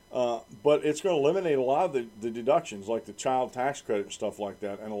 but it's going to eliminate a lot of the deductions, like the child tax credit and stuff like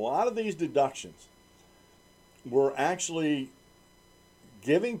that. And a lot of these deductions were actually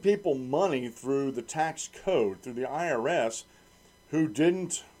giving people money through the tax code, through the IRS, who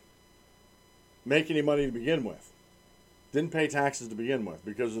didn't make any money to begin with, didn't pay taxes to begin with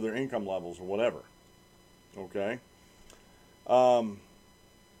because of their income levels or whatever. Okay?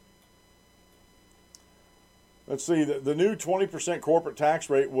 Let's see, the new 20% corporate tax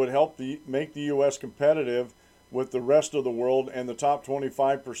rate would help make the U.S. competitive with the rest of the world, and the top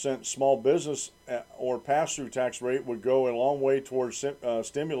 25% small business or pass-through tax rate would go a long way towards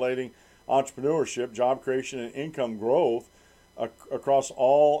stimulating entrepreneurship, job creation, and income growth. across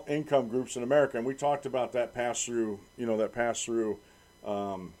all income groups in America. And we talked about that pass-through,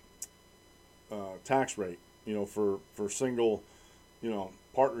 tax rate, for single,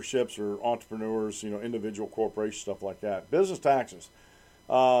 partnerships or entrepreneurs, individual corporations, stuff like that. Business taxes.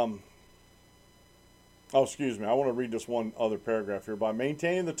 Excuse me. I want to read this one other paragraph here. By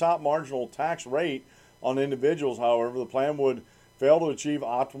maintaining the top marginal tax rate on individuals, however, the plan would fail to achieve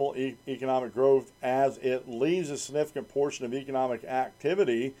optimal economic growth, as it leaves a significant portion of economic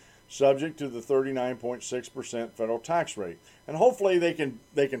activity subject to the 39.6% federal tax rate. And hopefully they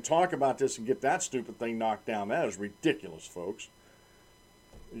can talk about this and get that stupid thing knocked down. That is ridiculous, folks.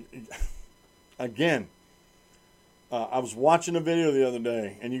 Again, I was watching a video the other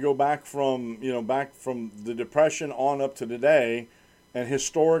day, and you go back from the Depression on up to today, and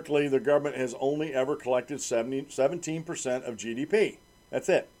historically the government has only ever collected 17% of GDP. That's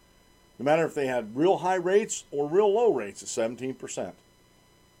it. No matter if they had real high rates or real low rates, it's 17%.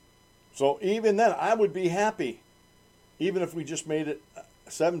 So even then, I would be happy, even if we just made it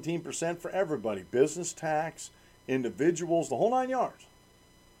 17% for everybody. Business tax, individuals, the whole 9 yards.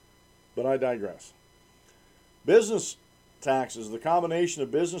 But I digress. Business taxes. The combination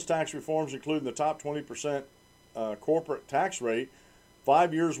of business tax reforms, including the top 20% corporate tax rate,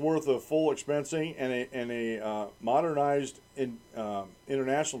 5 years worth of full expensing, and a modernized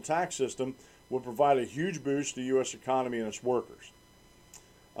international tax system, would provide a huge boost to the U.S. economy and its workers.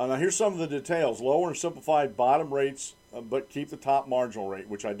 Now here's some of the details. Lower and simplified bottom rates, but keep the top marginal rate,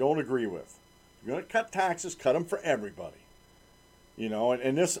 which I don't agree with. If you're going to cut taxes, cut them for everybody.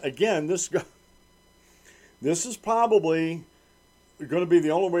 And this, again, this is probably going to be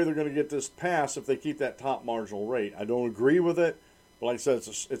the only way they're going to get this passed if they keep that top marginal rate. I don't agree with it, but like I said,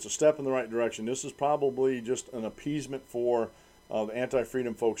 it's a step in the right direction. This is probably just an appeasement for the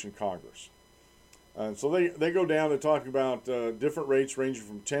anti-freedom folks in Congress. And so they go down to talk about different rates ranging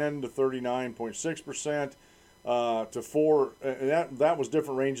from 10 to 39.6% to 4. And that was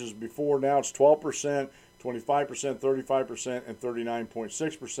different ranges before. Now it's 12%, 25%, 35%, and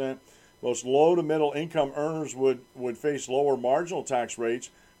 39.6%. Most low to middle income earners would face lower marginal tax rates,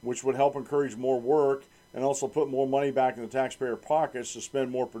 which would help encourage more work and also put more money back in the taxpayer pockets to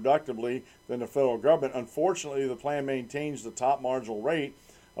spend more productively than the federal government. Unfortunately, the plan maintains the top marginal rate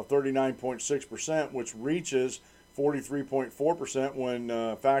of 39.6%, which reaches 43.4% when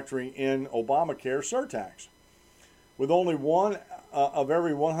factoring in Obamacare surtax. With only one of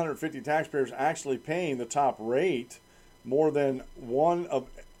every 150 taxpayers actually paying the top rate, more than one of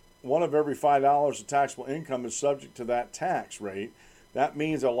every $5 of taxable income is subject to that tax rate. That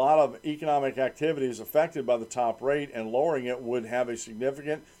means a lot of economic activity is affected by the top rate, and lowering it would have a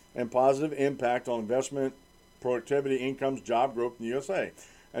significant and positive impact on investment, productivity, incomes, job growth in the USA.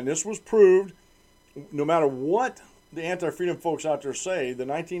 And this was proved, no matter what the anti-freedom folks out there say, the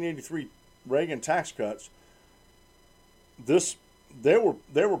 1983 Reagan tax cuts, they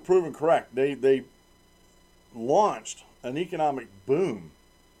were proven correct. They launched an economic boom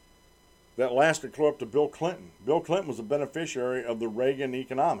that lasted clear up to Bill Clinton. Bill Clinton was a beneficiary of the Reagan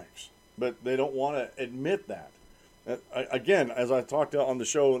economics, but they don't want to admit that. Again, as I talked on the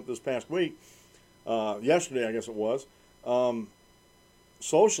show this past week, yesterday I guess it was,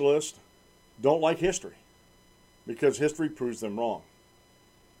 socialists don't like history because history proves them wrong.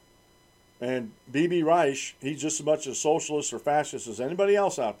 And B.B. Reich, he's just as much a socialist or fascist as anybody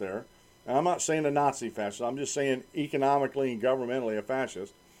else out there. And I'm not saying a Nazi fascist. I'm just saying economically and governmentally a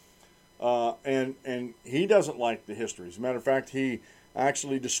fascist. And he doesn't like the history. As a matter of fact, he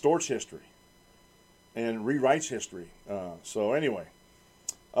actually distorts history and rewrites history. So anyway,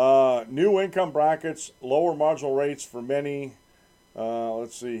 new income brackets, lower marginal rates for many.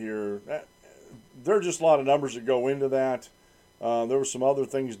 Let's see here. There are just a lot of numbers that go into that. There were some other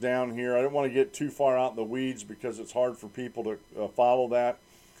things down here. I don't want to get too far out in the weeds because it's hard for people to follow that.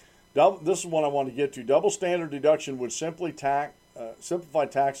 This is one I want to get to. Double standard deduction would simplify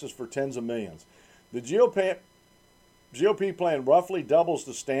taxes for tens of millions. The GOP plan roughly doubles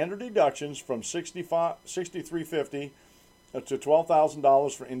the standard deductions from $6,350 to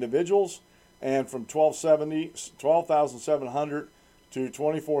 $12,000 for individuals, and from $12,700 to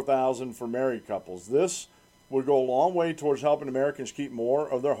 $24,000 for married couples. This would go a long way towards helping Americans keep more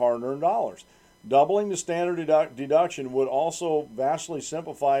of their hard-earned dollars. Doubling the standard deduction would also vastly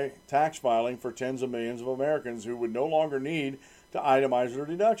simplify tax filing for tens of millions of Americans who would no longer need to itemize their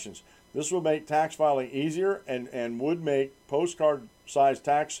deductions. This would make tax filing easier and would make postcard-sized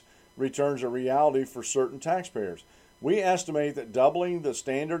tax returns a reality for certain taxpayers. We estimate that doubling the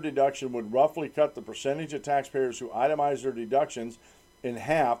standard deduction would roughly cut the percentage of taxpayers who itemize their deductions in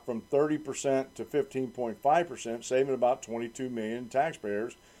half from 30% to 15.5%, saving about 22 million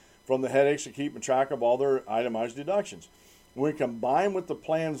taxpayers from the headaches of keeping track of all their itemized deductions. When combined with the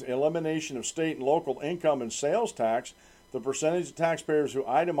plan's elimination of state and local income and sales tax, the percentage of taxpayers who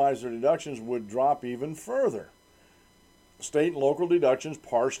itemize their deductions would drop even further. State and local deductions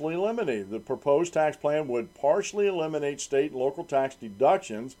partially eliminated. The proposed tax plan would partially eliminate state and local tax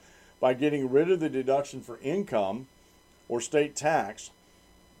deductions by getting rid of the deduction for income or state tax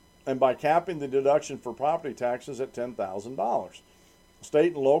and by capping the deduction for property taxes at $10,000.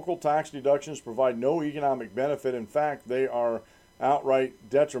 State and local tax deductions provide no economic benefit. In fact, they are outright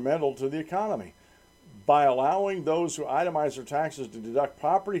detrimental to the economy. By allowing those who itemize their taxes to deduct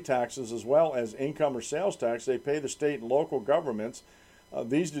property taxes as well as income or sales tax they pay the state and local governments,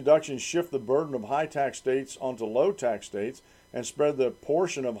 these deductions shift the burden of high tax states onto low tax states and spread the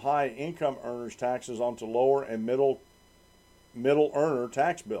portion of high income earners' taxes onto lower and middle earner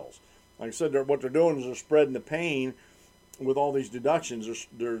tax bills. Like I said, what they're doing is they're spreading the pain with all these deductions.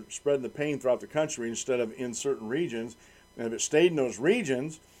 They're spreading the pain throughout the country instead of in certain regions. And if it stayed in those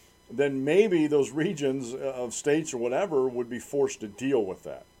regions, then maybe those regions of states or whatever would be forced to deal with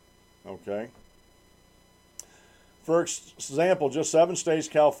that. Okay? For example, just 7 states,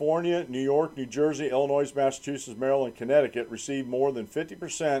 California, New York, New Jersey, Illinois, Massachusetts, Maryland, and Connecticut, receive more than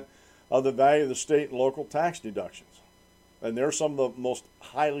 50% of the value of the state and local tax deductions. And they're some of the most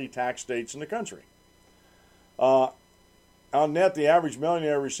highly taxed states in the country. On net, the average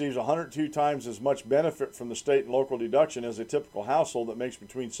millionaire receives 102 times as much benefit from the state and local deduction as a typical household that makes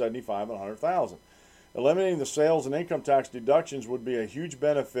between $75,000 and $100,000. Eliminating the sales and income tax deductions would be a huge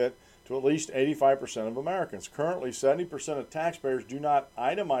benefit to at least 85% of Americans. Currently, 70% of taxpayers do not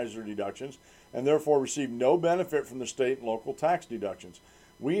itemize their deductions and therefore receive no benefit from the state and local tax deductions.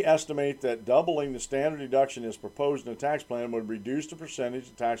 We estimate that doubling the standard deduction as proposed in the tax plan would reduce the percentage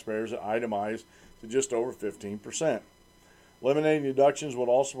of taxpayers that itemize to just over 15%. Eliminating deductions would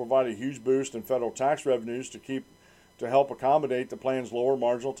also provide a huge boost in federal tax revenues to help accommodate the plan's lower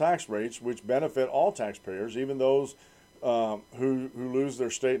marginal tax rates, which benefit all taxpayers, even those who lose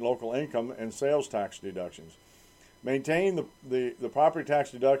their state and local income and sales tax deductions. Maintaining the property tax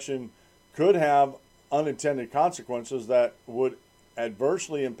deduction could have unintended consequences that would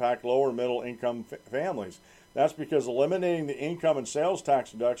adversely impact lower and middle income families. That's because eliminating the income and sales tax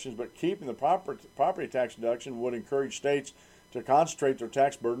deductions but keeping the property tax deduction would encourage states to concentrate their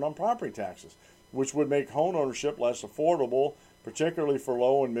tax burden on property taxes, which would make home ownership less affordable, particularly for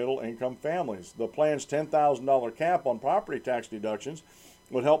low and middle income families. The plan's $10,000 cap on property tax deductions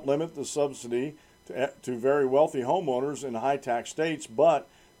would help limit the subsidy to very wealthy homeowners in high tax states, but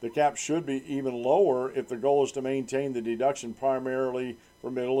the cap should be even lower if the goal is to maintain the deduction primarily for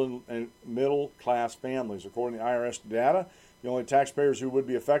middle class families. According to IRS data, the only taxpayers who would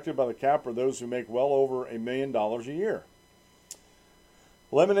be affected by the cap are those who make well over $1 million a year.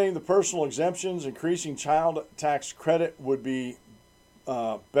 Eliminating the personal exemptions, increasing child tax credit would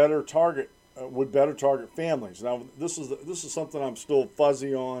better target families. Now, this is something I'm still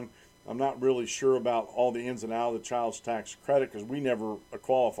fuzzy on. I'm not really sure about all the ins and outs of the child's tax credit because we never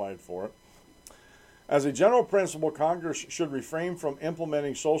qualified for it. As a general principle, Congress should refrain from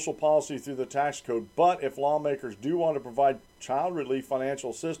implementing social policy through the tax code, but if lawmakers do want to provide child relief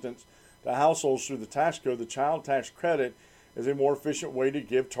financial assistance to households through the tax code, the child tax credit is a more efficient way to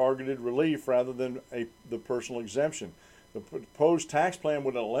give targeted relief rather than the personal exemption. The proposed tax plan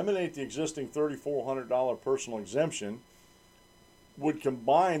would eliminate the existing $3,400 personal exemption, would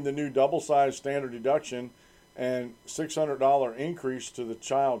combine the new double-sized standard deduction and $600 increase to the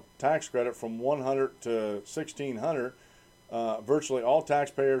child tax credit from $100 to $1,600. Virtually all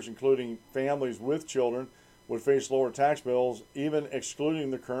taxpayers, including families with children, would face lower tax bills, even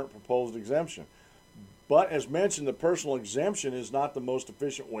excluding the current proposed exemption. But as mentioned, the personal exemption is not the most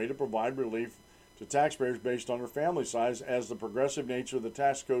efficient way to provide relief to taxpayers based on their family size, as the progressive nature of the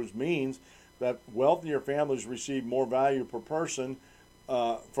tax codes means that wealthier families receive more value per person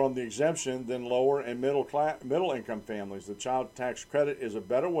from the exemption than lower and middle income families. The child tax credit is a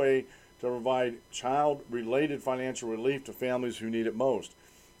better way to provide child-related financial relief to families who need it most.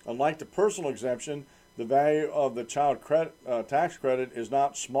 Unlike the personal exemption, the value of the child tax credit is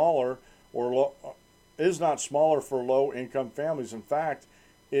not smaller for low-income families. In fact,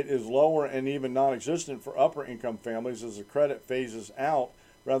 it is lower and even non-existent for upper-income families as the credit phases out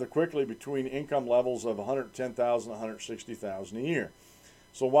rather quickly between income levels of $110,000 and $160,000 a year.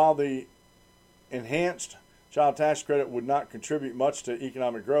 So while the enhanced child tax credit would not contribute much to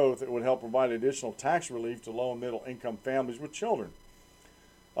economic growth, it would help provide additional tax relief to low and middle income families with children.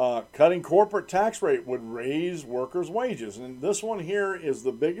 Cutting corporate tax rate would raise workers' wages. And this one here is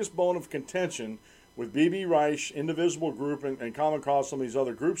the biggest bone of contention with BB Reich, Indivisible Group, and Common Cause, some of these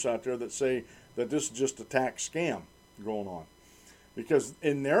other groups out there that say that this is just a tax scam going on. Because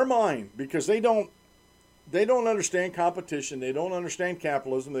in their mind, because they don't understand competition, they don't understand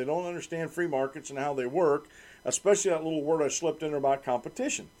capitalism, they don't understand free markets and how they work, especially that little word I slipped in there about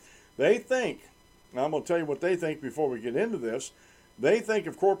competition. They think, and I'm going to tell you what they think before we get into this, they think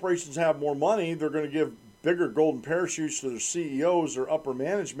if corporations have more money, they're going to give bigger golden parachutes to their CEOs, their upper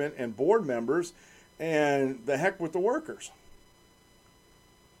management, and board members, and the heck with the workers.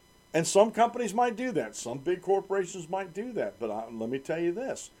 And some companies might do that. Some big corporations might do that. But let me tell you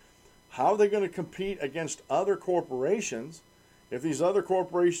this. How are they going to compete against other corporations if these other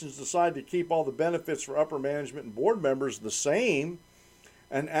corporations decide to keep all the benefits for upper management and board members the same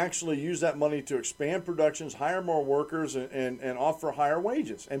and actually use that money to expand productions, hire more workers, and offer higher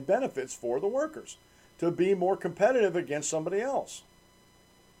wages and benefits for the workers to be more competitive against somebody else?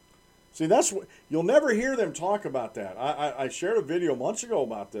 See, that's what you'll never hear them talk about that. I shared a video months ago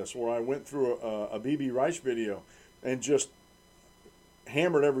about this where I went through a BB Reich video and just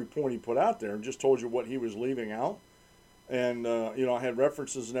hammered every point he put out there and just told you what he was leaving out. And, I had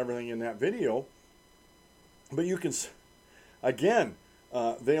references and everything in that video. But you can, again,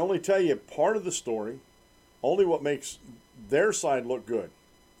 they only tell you part of the story, only what makes their side look good.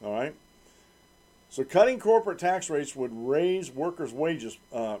 All right? So cutting corporate tax rates would raise workers' wages,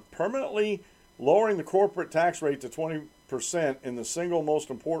 permanently lowering the corporate tax rate to 20% in the single most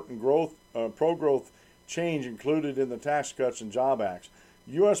important pro-growth change included in the Tax Cuts and Jobs Act.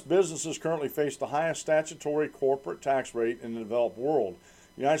 U.S. businesses currently face the highest statutory corporate tax rate in the developed world.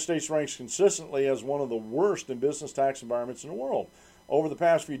 The United States ranks consistently as one of the worst in business tax environments in the world. Over the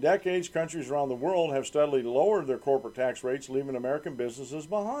past few decades, countries around the world have steadily lowered their corporate tax rates, leaving American businesses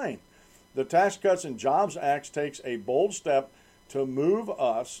behind. The Tax Cuts and Jobs Act takes a bold step to move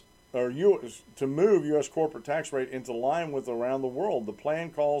U.S. corporate tax rate into line with around the world. The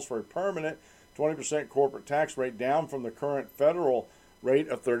plan calls for a permanent 20% corporate tax rate down from the current federal rate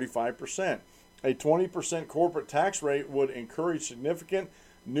of 35%. A 20% corporate tax rate would encourage significant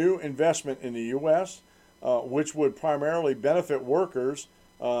new investment in the U.S., which would primarily benefit workers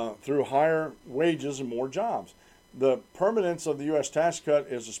through higher wages and more jobs. The permanence of the U.S. tax cut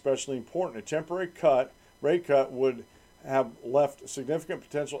is especially important. A temporary rate cut would have left significant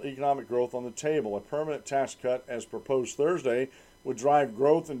potential economic growth on the table. A permanent tax cut, as proposed Thursday, would drive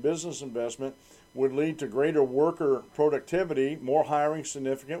growth in business investment, would lead to greater worker productivity, more hiring,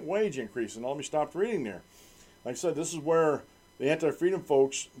 significant wage increase. And let me stop reading there. Like I said, this is where the anti-freedom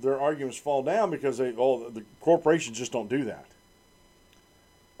folks, their arguments fall down because the corporations just don't do that.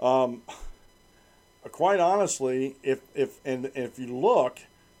 Quite honestly, if you look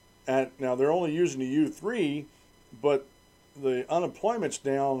at, now they're only using the U3, but the unemployment's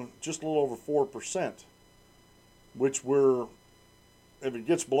down just a little over 4%, which if it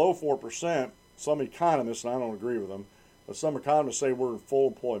gets below 4%, some economists, and I don't agree with them, but some economists say we're in full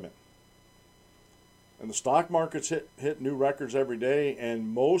employment. And the stock market's hit new records every day, and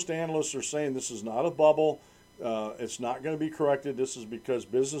most analysts are saying this is not a bubble. It's not going to be corrected. This is because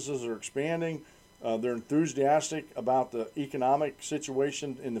businesses are expanding. They're enthusiastic about the economic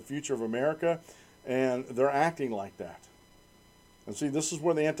situation in the future of America, and they're acting like that. And see, this is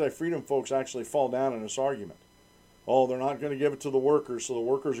where the anti-freedom folks actually fall down in this argument. Oh, they're not going to give it to the workers, so the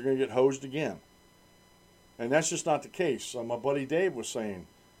workers are going to get hosed again. And that's just not the case. My buddy Dave was saying,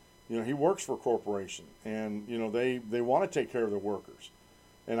 he works for a corporation, and, they want to take care of their workers.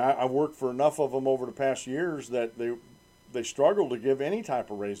 And I worked for enough of them over the past years that they struggle to give any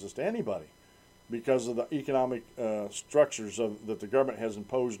type of raises to anybody because of the economic structures that the government has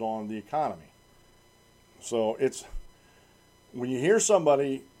imposed on the economy. So when you hear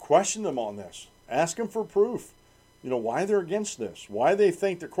somebody, question them on this. Ask them for proof. Why they're against this. Why they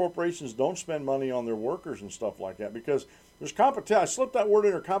think that corporations don't spend money on their workers and stuff like that. Because there's competition. I slipped that word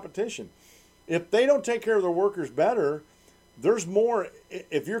in there, competition. If they don't take care of their workers better, there's more.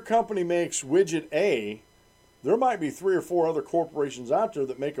 If your company makes widget A, there might be 3 or 4 other corporations out there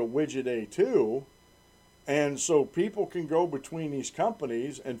that make a widget A too. And so people can go between these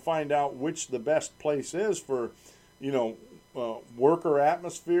companies and find out which the best place is for, worker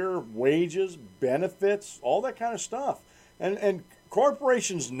atmosphere, wages, benefits, all that kind of stuff. And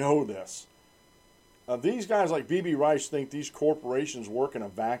corporations know this. These guys like BB Reich think these corporations work in a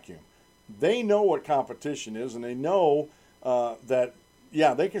vacuum. They know what competition is, and they know that,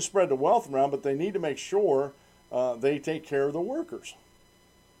 they can spread the wealth around, but they need to make sure they take care of the workers.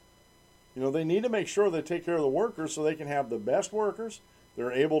 They need to make sure they take care of the workers so they can have the best workers,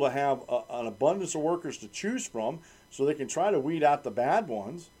 They're able to have an abundance of workers to choose from, so they can try to weed out the bad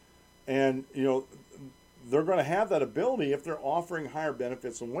ones. And, they're going to have that ability if they're offering higher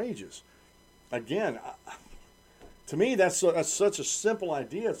benefits and wages. Again, to me, that's such a simple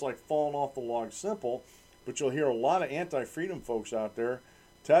idea. It's like falling off the log simple, but you'll hear a lot of anti-freedom folks out there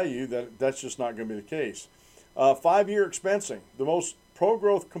tell you that that's just not going to be the case. 5-year expensing. The most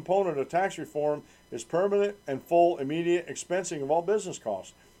pro-growth component of tax reform is permanent and full immediate expensing of all business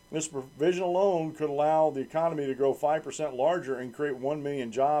costs. This provision alone could allow the economy to grow 5% larger and create 1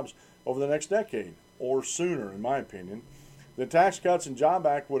 million jobs over the next decade, or sooner, in my opinion. The Tax Cuts and Jobs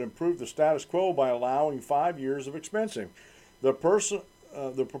Act would improve the status quo by allowing 5 years of expensing. The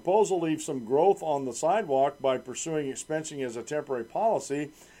proposal leaves some growth on the sidewalk by pursuing expensing as a temporary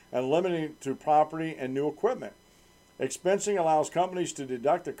policy and limiting it to property and new equipment. Expensing allows companies to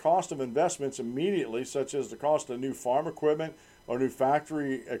deduct the cost of investments immediately, such as the cost of new farm equipment or new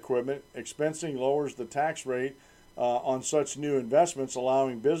factory equipment. Expensing lowers the tax rate on such new investments,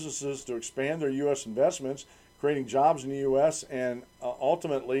 allowing businesses to expand their U.S. investments, creating jobs in the U.S., and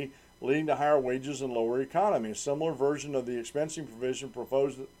ultimately leading to higher wages and lower economy. A similar version of the expensing provision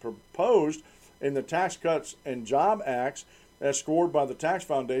proposed in the Tax Cuts and Jobs Act, as scored by the Tax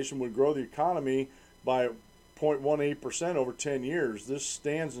Foundation, would grow the economy by 0.18% over 10 years. This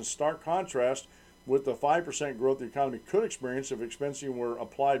stands in stark contrast with the 5% growth the economy could experience if expensing were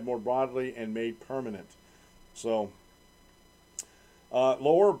applied more broadly and made permanent. So,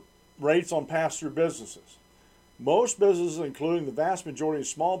 lower rates on pass-through businesses. Most businesses, including the vast majority of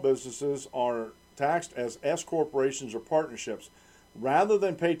small businesses, are taxed as S corporations or partnerships. Rather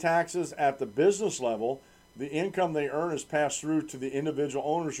than pay taxes at the business level, the income they earn is passed through to the individual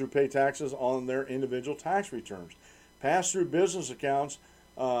owners who pay taxes on their individual tax returns. Pass-through business accounts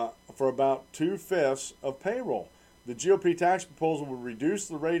for about 2/5 of payroll. The GOP tax proposal would reduce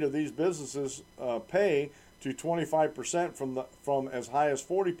the rate of these businesses' pay to 25% from as high as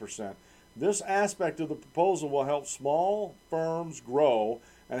 40%. This aspect of the proposal will help small firms grow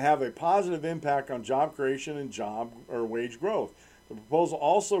and have a positive impact on job creation and job or wage growth. The proposal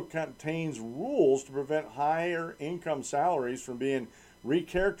also contains rules to prevent higher income salaries from being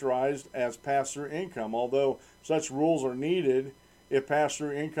recharacterized as pass-through income, although such rules are needed if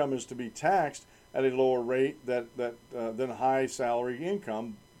pass-through income is to be taxed at a lower rate than high salary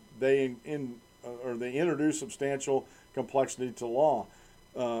income. They introduce substantial complexity to law.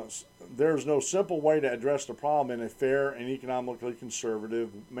 There's no simple way to address the problem in a fair and economically conservative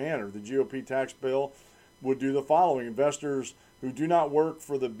manner. The GOP tax bill would do the following. Investors who do not work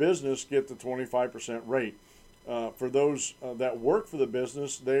for the business get the 25% rate. For those that work for the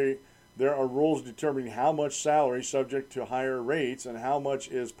business, there are rules determining how much salary subject to higher rates and how much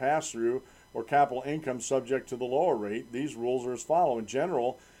is pass-through or capital income subject to the lower rate. These rules are as follows. In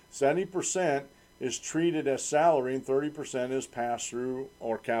general, 70% is treated as salary and 30% is pass-through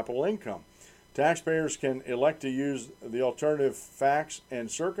or capital income. Taxpayers can elect to use the alternative facts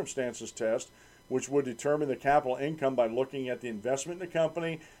and circumstances test, which would determine the capital income by looking at the investment in the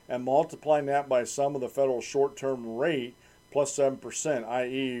company and multiplying that by sum of the federal short-term rate plus 7%,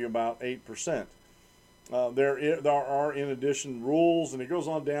 i.e. about 8%. There are, in addition, rules, and it goes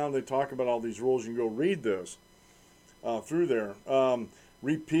on down. They talk about all these rules. You can go read this through there.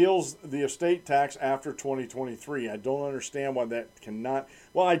 Repeals the estate tax after 2023. I don't understand why that cannot.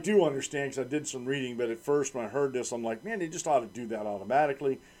 Well, I do understand because I did some reading, but at first when I heard this, I'm like, man, they just ought to do that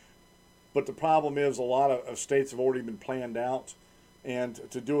automatically. But the problem is a lot of states have already been planned out, and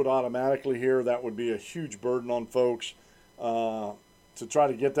to do it automatically here, that would be a huge burden on folks to try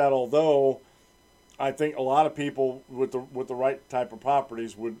to get that. Although I think a lot of people with the right type of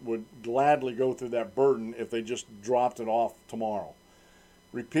properties would gladly go through that burden if they just dropped it off tomorrow.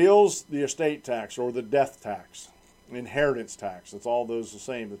 Repeals the estate tax or the death tax, inheritance tax. It's all those the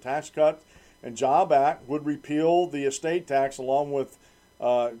same. The Tax Cut and Jobs Act would repeal the estate tax along with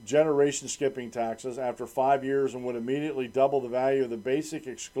generation skipping taxes after 5 years and would immediately double the value of the basic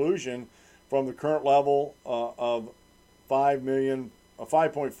exclusion from the current level of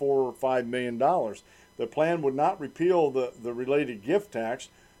 $5.45 million. The plan would not repeal the related gift tax,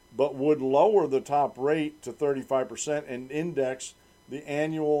 but would lower the top rate to 35% and index the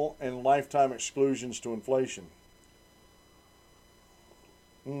annual and lifetime exclusions to inflation.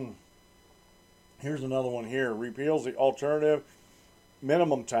 Here's another one here. Repeals the alternative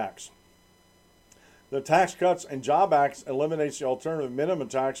minimum tax. The Tax Cuts and Jobs Act eliminates the alternative minimum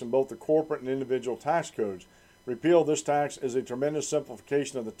tax in both the corporate and individual tax codes. Repeal of this tax is a tremendous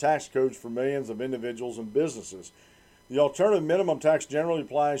simplification of the tax codes for millions of individuals and businesses. The alternative minimum tax generally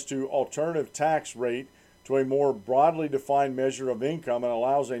applies to alternative tax rate to a more broadly defined measure of income and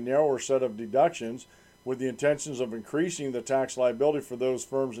allows a narrower set of deductions with the intentions of increasing the tax liability for those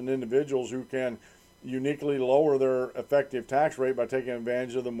firms and individuals who can uniquely lower their effective tax rate by taking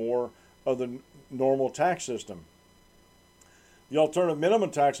advantage of the normal tax system. The alternative minimum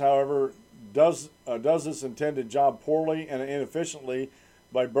tax, however, does its intended job poorly and inefficiently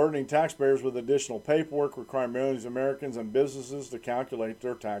by burdening taxpayers with additional paperwork, requiring millions of Americans and businesses to calculate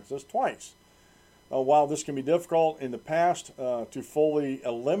their taxes twice. While this can be difficult in the past to fully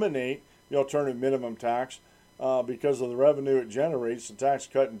eliminate the alternative minimum tax because of the revenue it generates, the Tax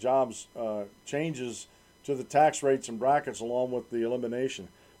Cut and Jobs changes to the tax rates and brackets along with the elimination.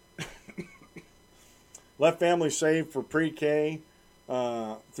 Let families save for pre-K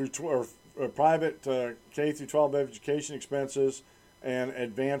through private K through 12 education expenses and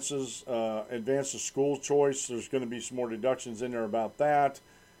advances to school choice. There's going to be some more deductions in there about that.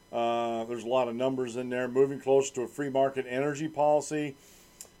 There's a lot of numbers in there. Moving closer to a free market energy policy.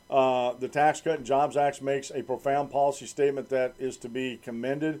 The Tax Cut and Jobs Act makes a profound policy statement that is to be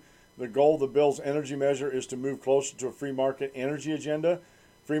commended. The goal of the bill's energy measure is to move closer to a free market energy agenda.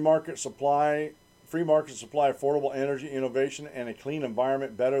 Free market supply affordable energy, innovation, and a clean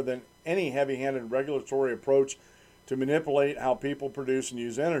environment better than any heavy-handed regulatory approach to manipulate how people produce and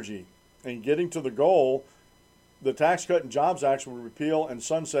use energy. In getting to the goal, the Tax Cut and Jobs Act will repeal and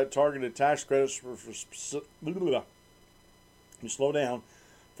sunset targeted tax credits for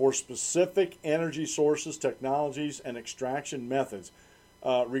specific energy sources, technologies, and extraction methods.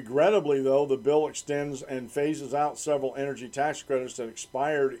 Regrettably, though, the bill extends and phases out several energy tax credits that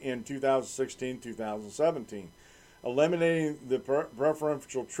expired in 2016-2017. Eliminating the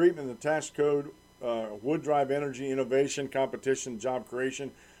preferential treatment in the tax code would drive energy innovation, competition, job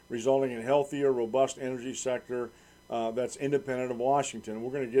creation, resulting in a healthier, robust energy sector that's independent of Washington.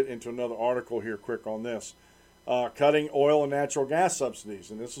 We're going to get into another article here quick on this. Cutting oil and natural gas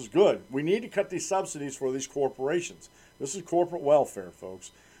subsidies, and this is good. We need to cut these subsidies for these corporations. This is corporate welfare,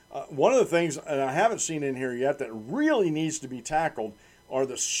 folks. One of the things, and I haven't seen in here yet, that really needs to be tackled are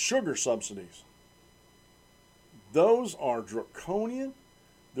the sugar subsidies. Those are draconian.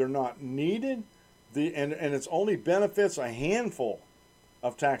 They're not needed. And it's only benefits a handful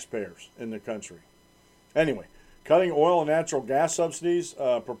of taxpayers in the country. Anyway, cutting oil and natural gas subsidies.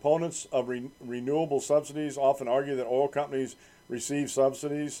 Proponents of renewable subsidies often argue that oil companies receive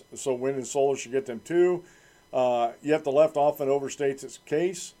subsidies, so wind and solar should get them too. Yet the left often overstates its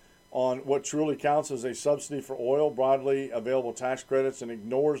case on what truly counts as a subsidy for oil, broadly available tax credits, and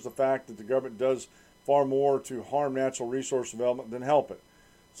ignores the fact that the government does far more to harm natural resource development than help it.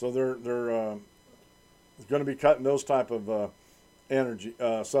 So they're going to be cutting those type of energy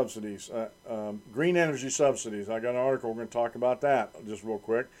subsidies. Green energy subsidies. I got an article. We're going to talk about that just real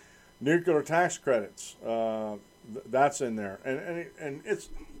quick. Nuclear tax credits. That's in there. And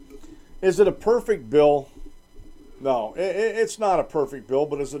is it a perfect bill? No, it's not a perfect bill,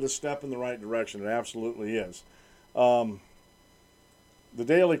 but is it a step in the right direction? It absolutely is. The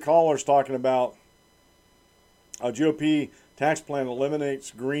Daily Caller is talking about a GOP tax plan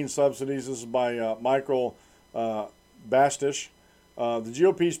eliminates green subsidies. This is by Michael Bastish. The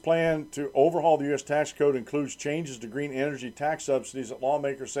GOP's plan to overhaul the U.S. tax code includes changes to green energy tax subsidies that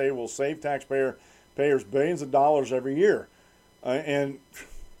lawmakers say will save taxpayers billions of dollars every year. The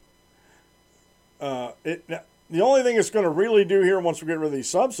only thing it's going to really do here once we get rid of these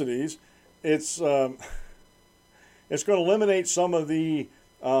subsidies, it's going to eliminate some of the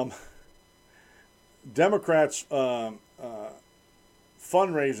Democrats'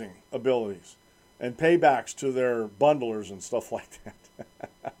 fundraising abilities and paybacks to their bundlers and stuff like that.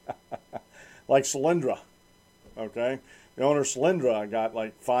 Like Solyndra, okay? The owner of Solyndra got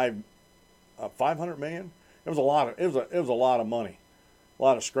like $500 million. It was a lot of money, a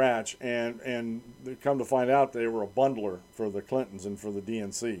lot of scratch, and they come to find out they were a bundler for the Clintons and for the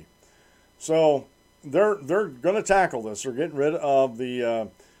DNC. So they're going to tackle this. They're getting rid of the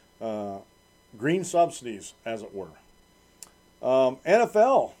green subsidies, as it were.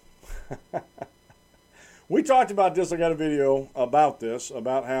 NFL. We talked about this. I got a video about this,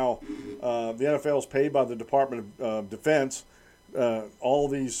 about how the NFL is paid by the Department of Defense. All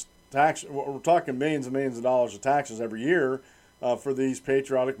these we're talking millions and millions of dollars of taxes every year for these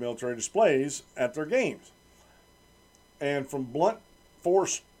patriotic military displays at their games. And from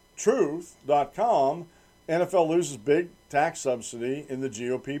bluntforcetruth.com, NFL loses big tax subsidy in the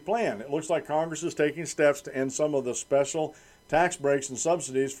GOP plan. It looks like Congress is taking steps to end some of the special tax breaks and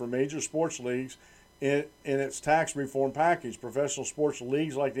subsidies for major sports leagues in its tax reform package. Professional sports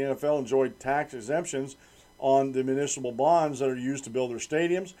leagues like the NFL enjoyed tax exemptions on the municipal bonds that are used to build their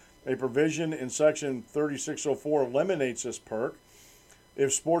stadiums. A provision in Section 3604 eliminates this perk.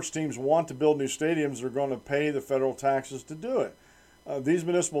 If sports teams want to build new stadiums, they're going to pay the federal taxes to do it. These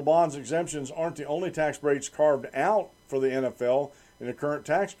municipal bonds exemptions aren't the only tax breaks carved out for the NFL in the current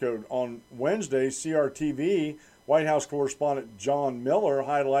tax code. On Wednesday, CRTV White House correspondent John Miller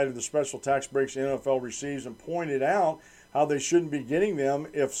highlighted the special tax breaks the NFL receives and pointed out how they shouldn't be getting them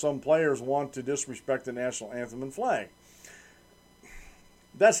if some players want to disrespect the national anthem and flag.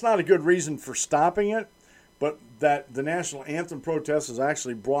 That's not a good reason for stopping it, but that the national anthem protest has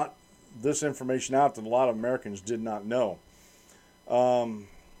actually brought this information out that a lot of Americans did not know. Part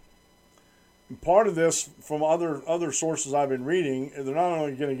of this, from other sources I've been reading, they're not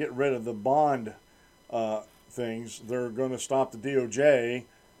only going to get rid of the bond things, they're going to stop the DOJ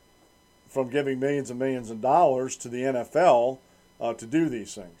from giving millions and millions of dollars to the NFL to do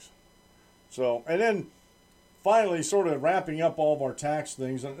these things. So, and then finally, sort of wrapping up all of our tax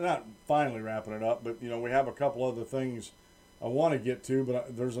things, not finally wrapping it up, but we have a couple other things I want to get to,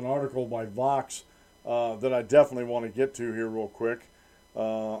 but there's an article by Vox that I definitely want to get to here real quick.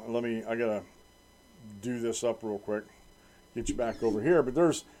 I gotta do this up real quick, get you back over here. But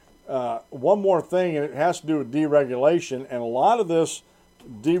there's one more thing, and it has to do with deregulation, and a lot of this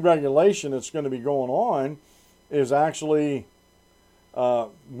deregulation that's going to be going on is actually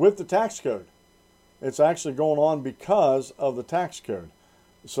with the tax code. It's actually going on because of the tax code.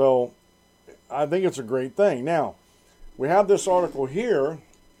 So I think it's a great thing. Now, we have this article here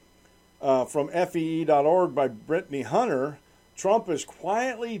from FEE.org by Brittany Hunter. Trump is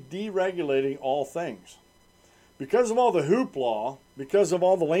quietly deregulating all things. Because of all the hoopla, because of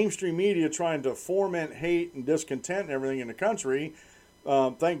all the lamestream media trying to foment hate and discontent and everything in the country,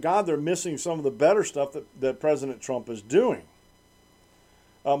 thank God they're missing some of the better stuff that President Trump is doing.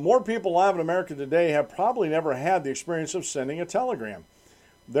 More people alive in America today have probably never had the experience of sending a telegram.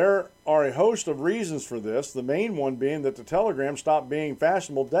 There are a host of reasons for this, the main one being that the telegram stopped being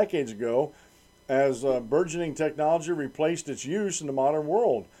fashionable decades ago as burgeoning technology replaced its use in the modern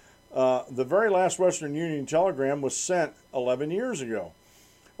world. The very last Western Union telegram was sent 11 years ago.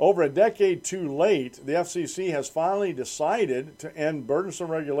 Over a decade too late, the FCC has finally decided to end burdensome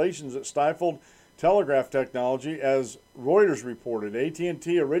regulations that stifled telegraph technology, as Reuters reported.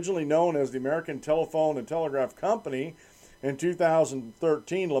 AT&T, originally known as the American Telephone and Telegraph Company, in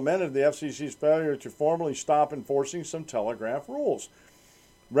 2013 lamented the FCC's failure to formally stop enforcing some telegraph rules.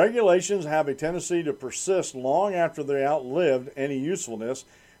 Regulations have a tendency to persist long after they outlived any usefulness,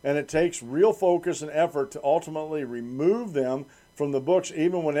 and it takes real focus and effort to ultimately remove them from the books,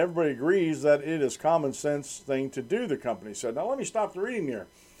 even when everybody agrees that it is a common sense thing to do, the company said. Now let me stop the reading here.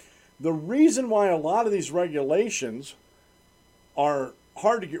 The reason why a lot of these regulations are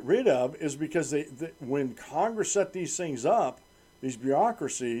hard to get rid of is because when Congress set these things up, these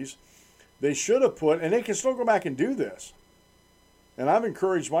bureaucracies, they should have put, and they can still go back and do this. And I've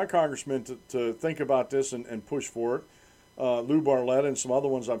encouraged my congressmen to think about this and push for it. Lou Barletta and some other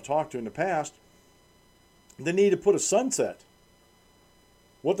ones I've talked to in the past. They need to put a sunset.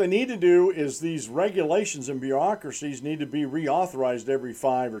 What they need to do is these regulations and bureaucracies need to be reauthorized every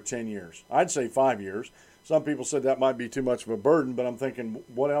 5 or 10 years. I'd say 5 years. Some people said that might be too much of a burden, but I'm thinking,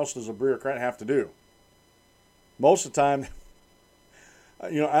 what else does a bureaucrat have to do? Most of the time,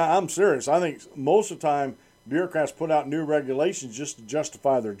 I'm serious. I think most of the time, bureaucrats put out new regulations just to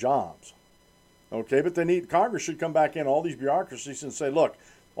justify their jobs. Okay, but Congress should come back in, all these bureaucracies, and say, look,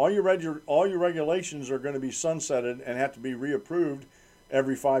 all your regulations are going to be sunsetted and have to be reapproved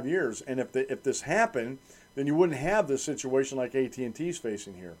every 5 years. And if this happened, then you wouldn't have this situation like AT&T is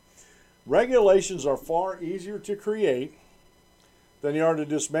facing here. Regulations are far easier to create than they are to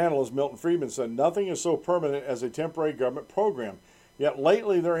dismantle, as Milton Friedman said. Nothing is so permanent as a temporary government program. Yet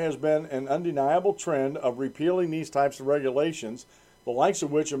lately there has been an undeniable trend of repealing these types of regulations, the likes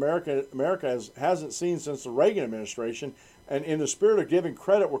of which America hasn't seen since the Reagan administration. And in the spirit of giving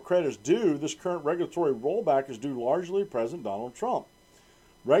credit where credit is due, this current regulatory rollback is due largely to President Donald Trump.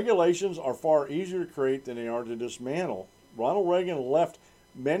 Regulations are far easier to create than they are to dismantle. Ronald Reagan left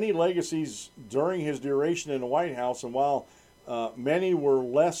many legacies during his duration in the White House, and while many were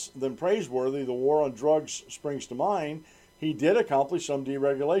less than praiseworthy, the war on drugs springs to mind, he did accomplish some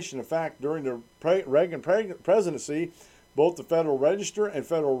deregulation. In fact, during the Reagan presidency, both the Federal Register and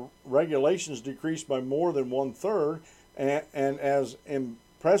federal regulations decreased by more than 1/3, and as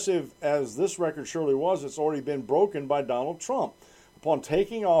impressive as this record surely was, it's already been broken by Donald Trump. Upon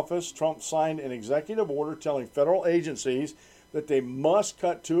taking office, Trump signed an executive order telling federal agencies that they must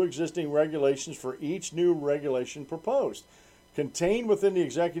cut 2 existing regulations for each new regulation proposed. Contained within the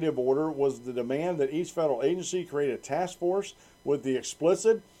executive order was the demand that each federal agency create a task force with the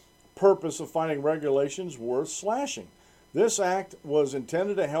explicit purpose of finding regulations worth slashing. This act was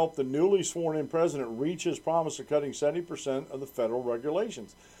intended to help the newly sworn-in president reach his promise of cutting 70% of the federal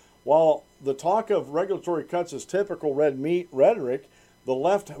regulations. While the talk of regulatory cuts is typical red meat rhetoric, the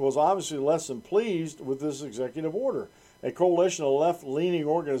left was obviously less than pleased with this executive order. A coalition of left-leaning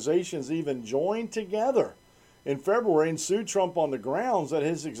organizations even joined together in February and sued Trump on the grounds that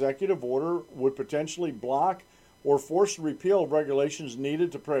his executive order would potentially block or force the repeal of regulations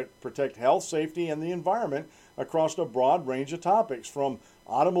needed to protect health, safety, and the environment across a broad range of topics, from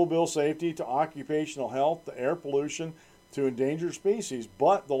automobile safety to occupational health to air pollution to endangered species.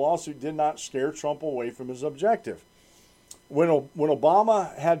 But the lawsuit did not scare Trump away from his objective. When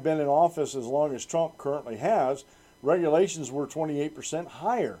Obama had been in office as long as Trump currently has, regulations were 28%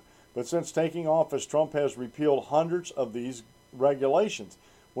 higher. But since taking office, Trump has repealed hundreds of these regulations.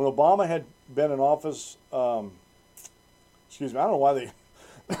 When Obama had been in office, I don't know why they,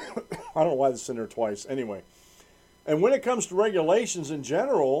 I don't know why this is in there twice. Anyway, and when it comes to regulations in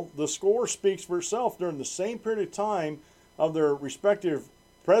general, the score speaks for itself. During the same period of time of their respective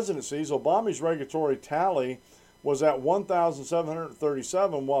presidencies, Obama's regulatory tally was at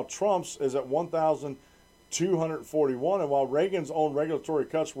 1,737, while Trump's is at 1,241. And while Reagan's own regulatory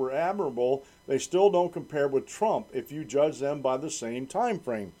cuts were admirable, they still don't compare with Trump if you judge them by the same time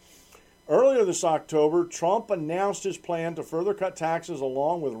frame. Earlier this October, Trump announced his plan to further cut taxes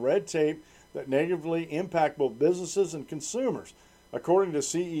along with red tape that negatively impact both businesses and consumers. According to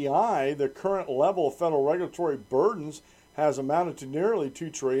CEI, the current level of federal regulatory burdens has amounted to nearly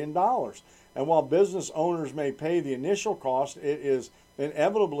 $2 trillion. And while business owners may pay the initial cost, it is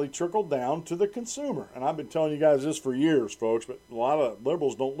inevitably trickled down to the consumer. And I've been telling you guys this for years, folks, but a lot of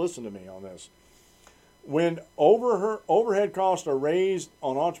liberals don't listen to me on this. When overhead costs are raised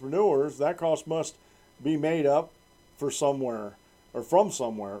on entrepreneurs, that cost must be made up for somewhere or from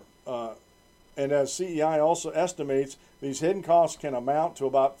somewhere. And as CEI also estimates, these hidden costs can amount to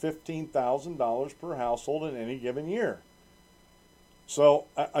about $15,000 per household in any given year. So,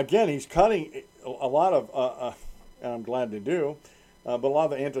 again, he's cutting a lot of, and I'm glad to do, but a lot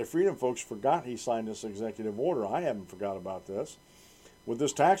of the anti-freedom folks forgot he signed this executive order. I haven't forgot about this. With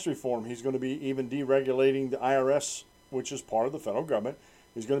this tax reform, he's going to be even deregulating the IRS, which is part of the federal government.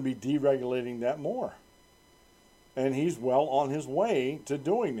 He's going to be deregulating that more. And he's well on his way to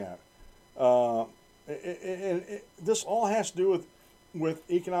doing that. This all has to do with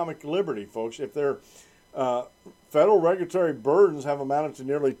economic liberty, folks. If they're federal regulatory burdens have amounted to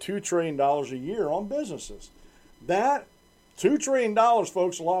nearly $2 trillion a year on businesses. That $2 trillion,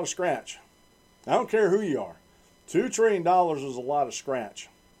 folks, a lot of scratch. I don't care who you are. $2 trillion is a lot of scratch.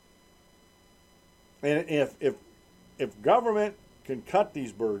 And if government can cut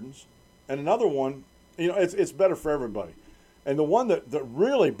these burdens, and another one, it's better for everybody. And the one that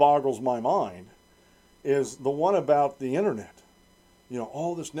really boggles my mind is the one about the internet.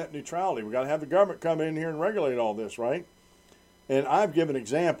 All this net neutrality. We've got to have the government come in here and regulate all this, right? And I've given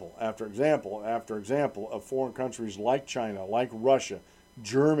example after example after example of foreign countries like China, like Russia,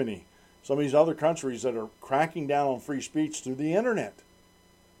 Germany, some of these other countries that are cracking down on free speech through the internet.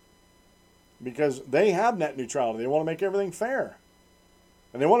 Because they have net neutrality. They want to make everything fair.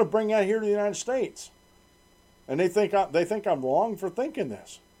 And they want to bring that here to the United States. And they think I'm wrong for thinking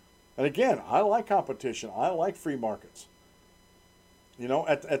this. And again, I like competition. I like free markets.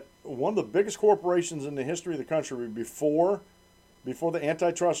 At one of the biggest corporations in the history of the country before the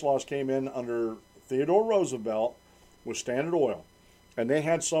antitrust laws came in under Theodore Roosevelt was Standard Oil. And they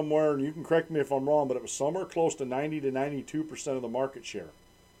had somewhere, and you can correct me if I'm wrong, but it was somewhere close to 90 to 92% of the market share.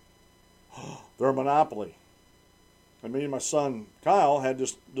 They're a monopoly. And me and my son Kyle had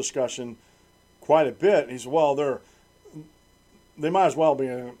this discussion quite a bit. He said, well, they might as well be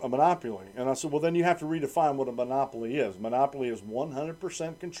a monopoly. And I said, well, then you have to redefine what a monopoly is. Monopoly is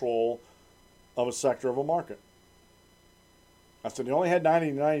 100% control of a sector of a market. I said, they only had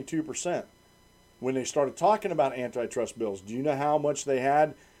 90 to 92%. When they started talking about antitrust bills, do you know how much they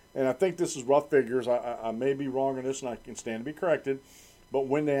had? And I think this is rough figures. I may be wrong on this, and I can stand to be corrected. But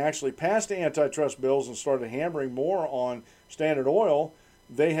when they actually passed the antitrust bills and started hammering more on Standard Oil,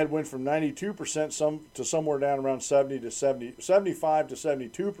 they had went from 92% to somewhere down around 75 to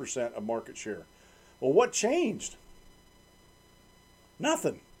 72% of market share. Well, what changed?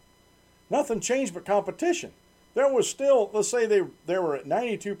 Nothing. Nothing changed but competition. There was still, let's say they were at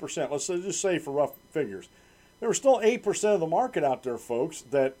 92%. Let's just say for rough figures. There was still 8% of the market out there, folks,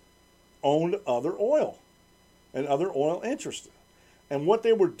 that owned other oil and other oil interests. And what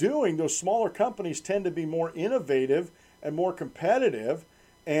they were doing, those smaller companies tend to be more innovative and more competitive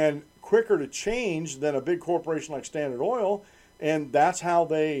and quicker to change than a big corporation like Standard Oil. And that's how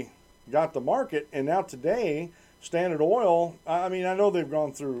they got the market, and now today, Standard Oil, I mean, I know they've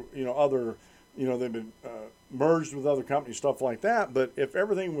gone through, other, they've been merged with other companies, stuff like that, but if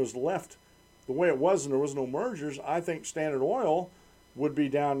everything was left the way it was and there was no mergers, I think Standard Oil would be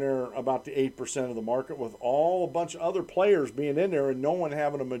down there about the 8% of the market, with a bunch of other players being in there and no one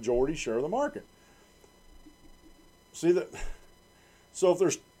having a majority share of the market. See that? So if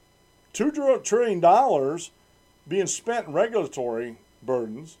there's $2 trillion being spent in regulatory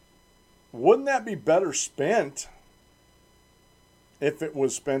burdens, wouldn't that be better spent if it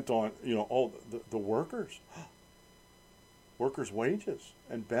was spent on, the workers? Workers' wages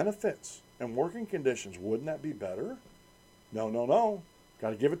and benefits and working conditions. Wouldn't that be better? No. Got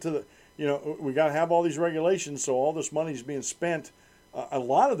to give it to we got to have all these regulations, so all this money is being spent. A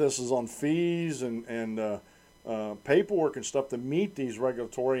lot of this is on fees and paperwork and stuff to meet these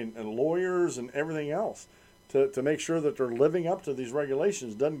regulatory and lawyers and everything else to make sure that they're living up to these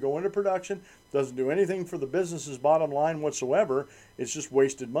regulations. Doesn't go into production, doesn't do anything for the business's bottom line whatsoever. It's just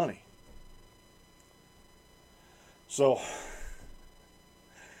wasted money. So,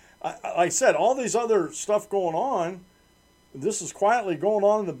 like I said, all these other stuff going on, this is quietly going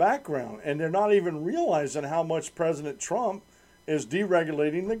on in the background, and they're not even realizing how much President Trump is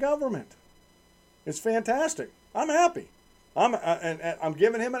deregulating the government. It's fantastic. I'm happy. I'm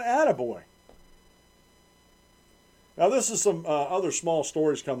giving him an attaboy. Now, this is some other small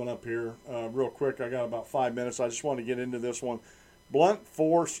stories coming up here real quick. I got about 5 minutes. I just want to get into this one. Blunt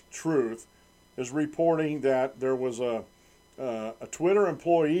Force Truth is reporting that there was a Twitter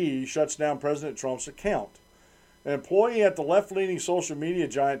employee shuts down President Trump's account. An employee at the left-leaning social media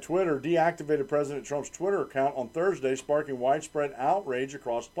giant Twitter deactivated President Trump's Twitter account on Thursday, sparking widespread outrage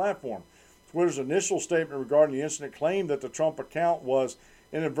across the platform. Twitter's initial statement regarding the incident claimed that the Trump account was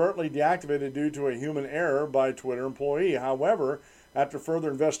inadvertently deactivated due to a human error by a Twitter employee. However, after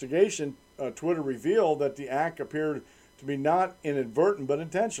further investigation, Twitter revealed that the act appeared to be not inadvertent but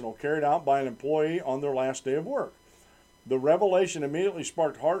intentional, carried out by an employee on their last day of work. The revelation immediately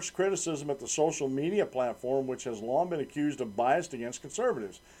sparked harsh criticism at the social media platform, which has long been accused of bias against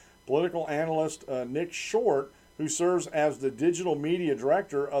conservatives. Political analyst Nick Short, who serves as the digital media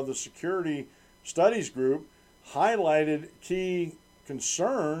director of the Security Studies Group, highlighted key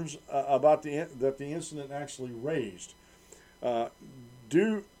concerns about that the incident actually raised.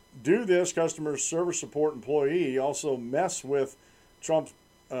 Do this customer service support employee also mess with Trump's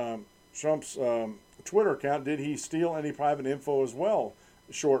Twitter account? Did he steal any private info as well?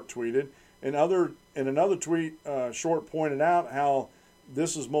 Short tweeted. In another tweet, Short pointed out how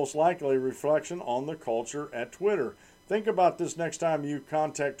this is most likely a reflection on the culture at Twitter. Think about this next time you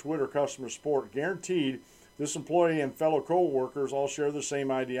contact Twitter customer support. Guaranteed, this employee and fellow co-workers all share the same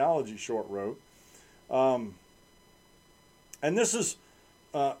ideology, Short wrote. And this is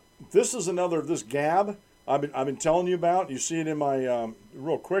another, this Gab I've been telling you about. You see it in my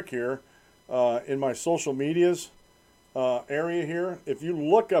real quick here. In my social medias area here, if you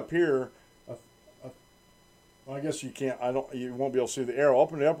look up here, I guess you can't. You won't be able to see the arrow.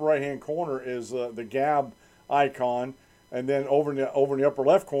 Up in the upper right-hand corner is the Gab icon, and then over in the upper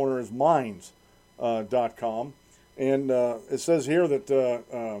left corner is Minds.com, and it says here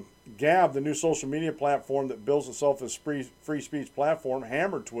that Gab, the new social media platform that bills itself as free speech platform,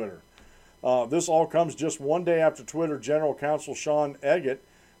 hammered Twitter. This all comes just one day after Twitter General Counsel Sean Eggett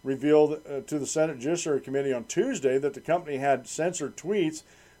revealed to the Senate Judiciary Committee on Tuesday that the company had censored tweets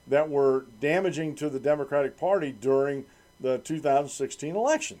that were damaging to the Democratic Party during the 2016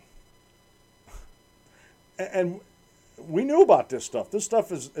 election. And we knew about this stuff. This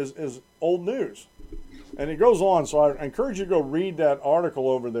stuff is old news. And it goes on, so I encourage you to go read that article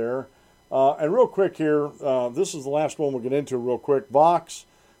over there. And real quick here, this is the last one we'll get into real quick. Vox.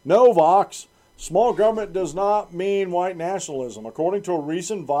 No, Vox. Small government does not mean white nationalism. According to a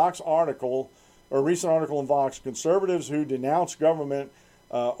recent article in Vox, conservatives who denounce government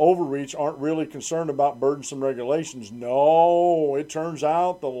overreach aren't really concerned about burdensome regulations. No, it turns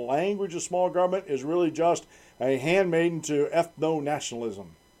out the language of small government is really just a handmaiden to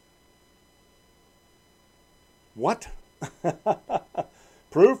ethno-nationalism. What?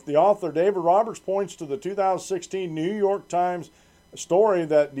 Proof, the author David Roberts points to the 2016 New York Times story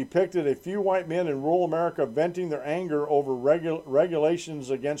that depicted a few white men in rural America venting their anger over regulations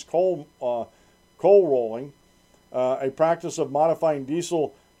against coal rolling, a practice of modifying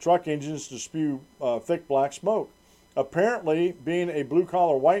diesel truck engines to spew thick black smoke. Apparently, being a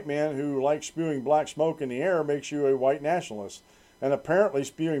blue-collar white man who likes spewing black smoke in the air makes you a white nationalist. And apparently,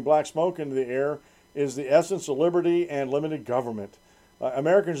 spewing black smoke into the air is the essence of liberty and limited government.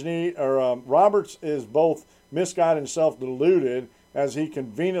 Roberts is both misguided and self-deluded as he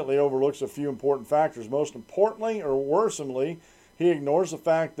conveniently overlooks a few important factors. Most importantly, or worrisomely, he ignores the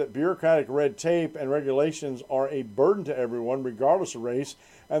fact that bureaucratic red tape and regulations are a burden to everyone, regardless of race,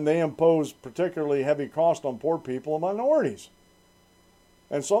 and they impose particularly heavy cost on poor people and minorities.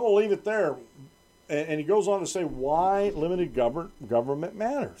 And so I'm going to leave it there. And he goes on to say why limited government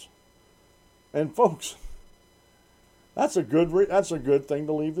matters. And folks, that's a good thing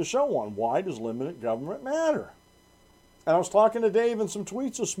to leave the show on. Why does limited government matter? And I was talking to Dave in some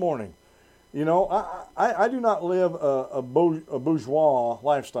tweets this morning. You know, I do not live a bourgeois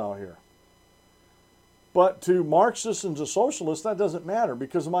lifestyle here. But to Marxists and to socialists, that doesn't matter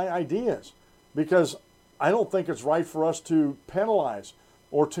because of my ideas. Because I don't think it's right for us to penalize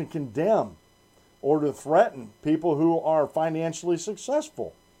or to condemn or to threaten people who are financially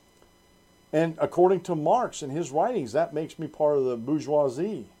successful. And according to Marx and his writings, that makes me part of the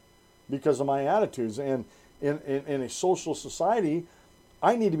bourgeoisie because of my attitudes. And in a social society,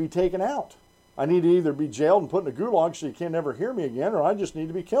 I need to be taken out. I need to either be jailed and put in a gulag so you can never hear me again, or I just need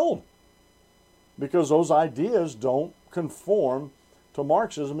to be killed. Because those ideas don't conform to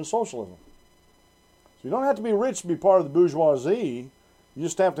Marxism and socialism. So you don't have to be rich to be part of the bourgeoisie. You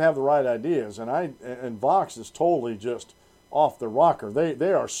just have to have the right ideas. And Vox is totally just off the rocker.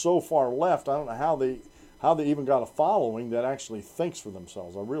 They are so far left. I don't know how they even got a following that actually thinks for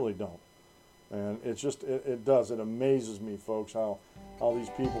themselves. I really don't. And it's just it amazes me, folks, how these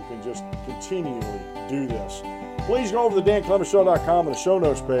people can just continually do this. Please go over to the DanClementShow.com and the show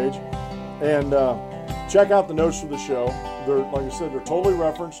notes page and check out the notes for the show. Like I said, they're totally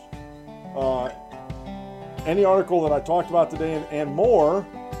referenced. Any article that I talked about today and more,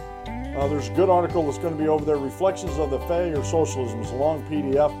 there's a good article that's going to be over there, Reflections of the Failure of Socialism. It's a long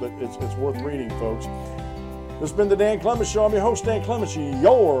PDF, but it's worth reading, folks. This has been the Dan Clements Show. I'm your host, Dan Clements,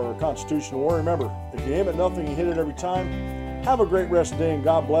 your constitutional warrior. Remember, if you aim at nothing, you hit it every time. Have a great rest of the day, and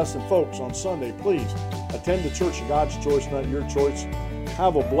God bless. And folks, on Sunday, please attend the Church of God's Choice, not your choice.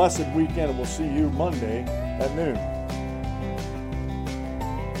 Have a blessed weekend, and we'll see you Monday at noon.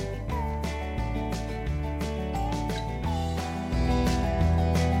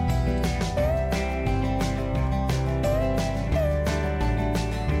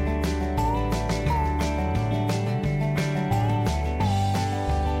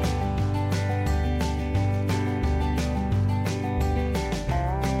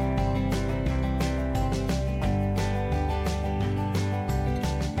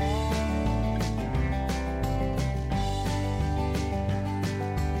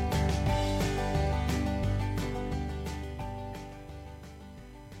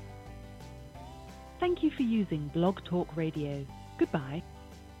 Thank you for using Blog Talk Radio. Goodbye.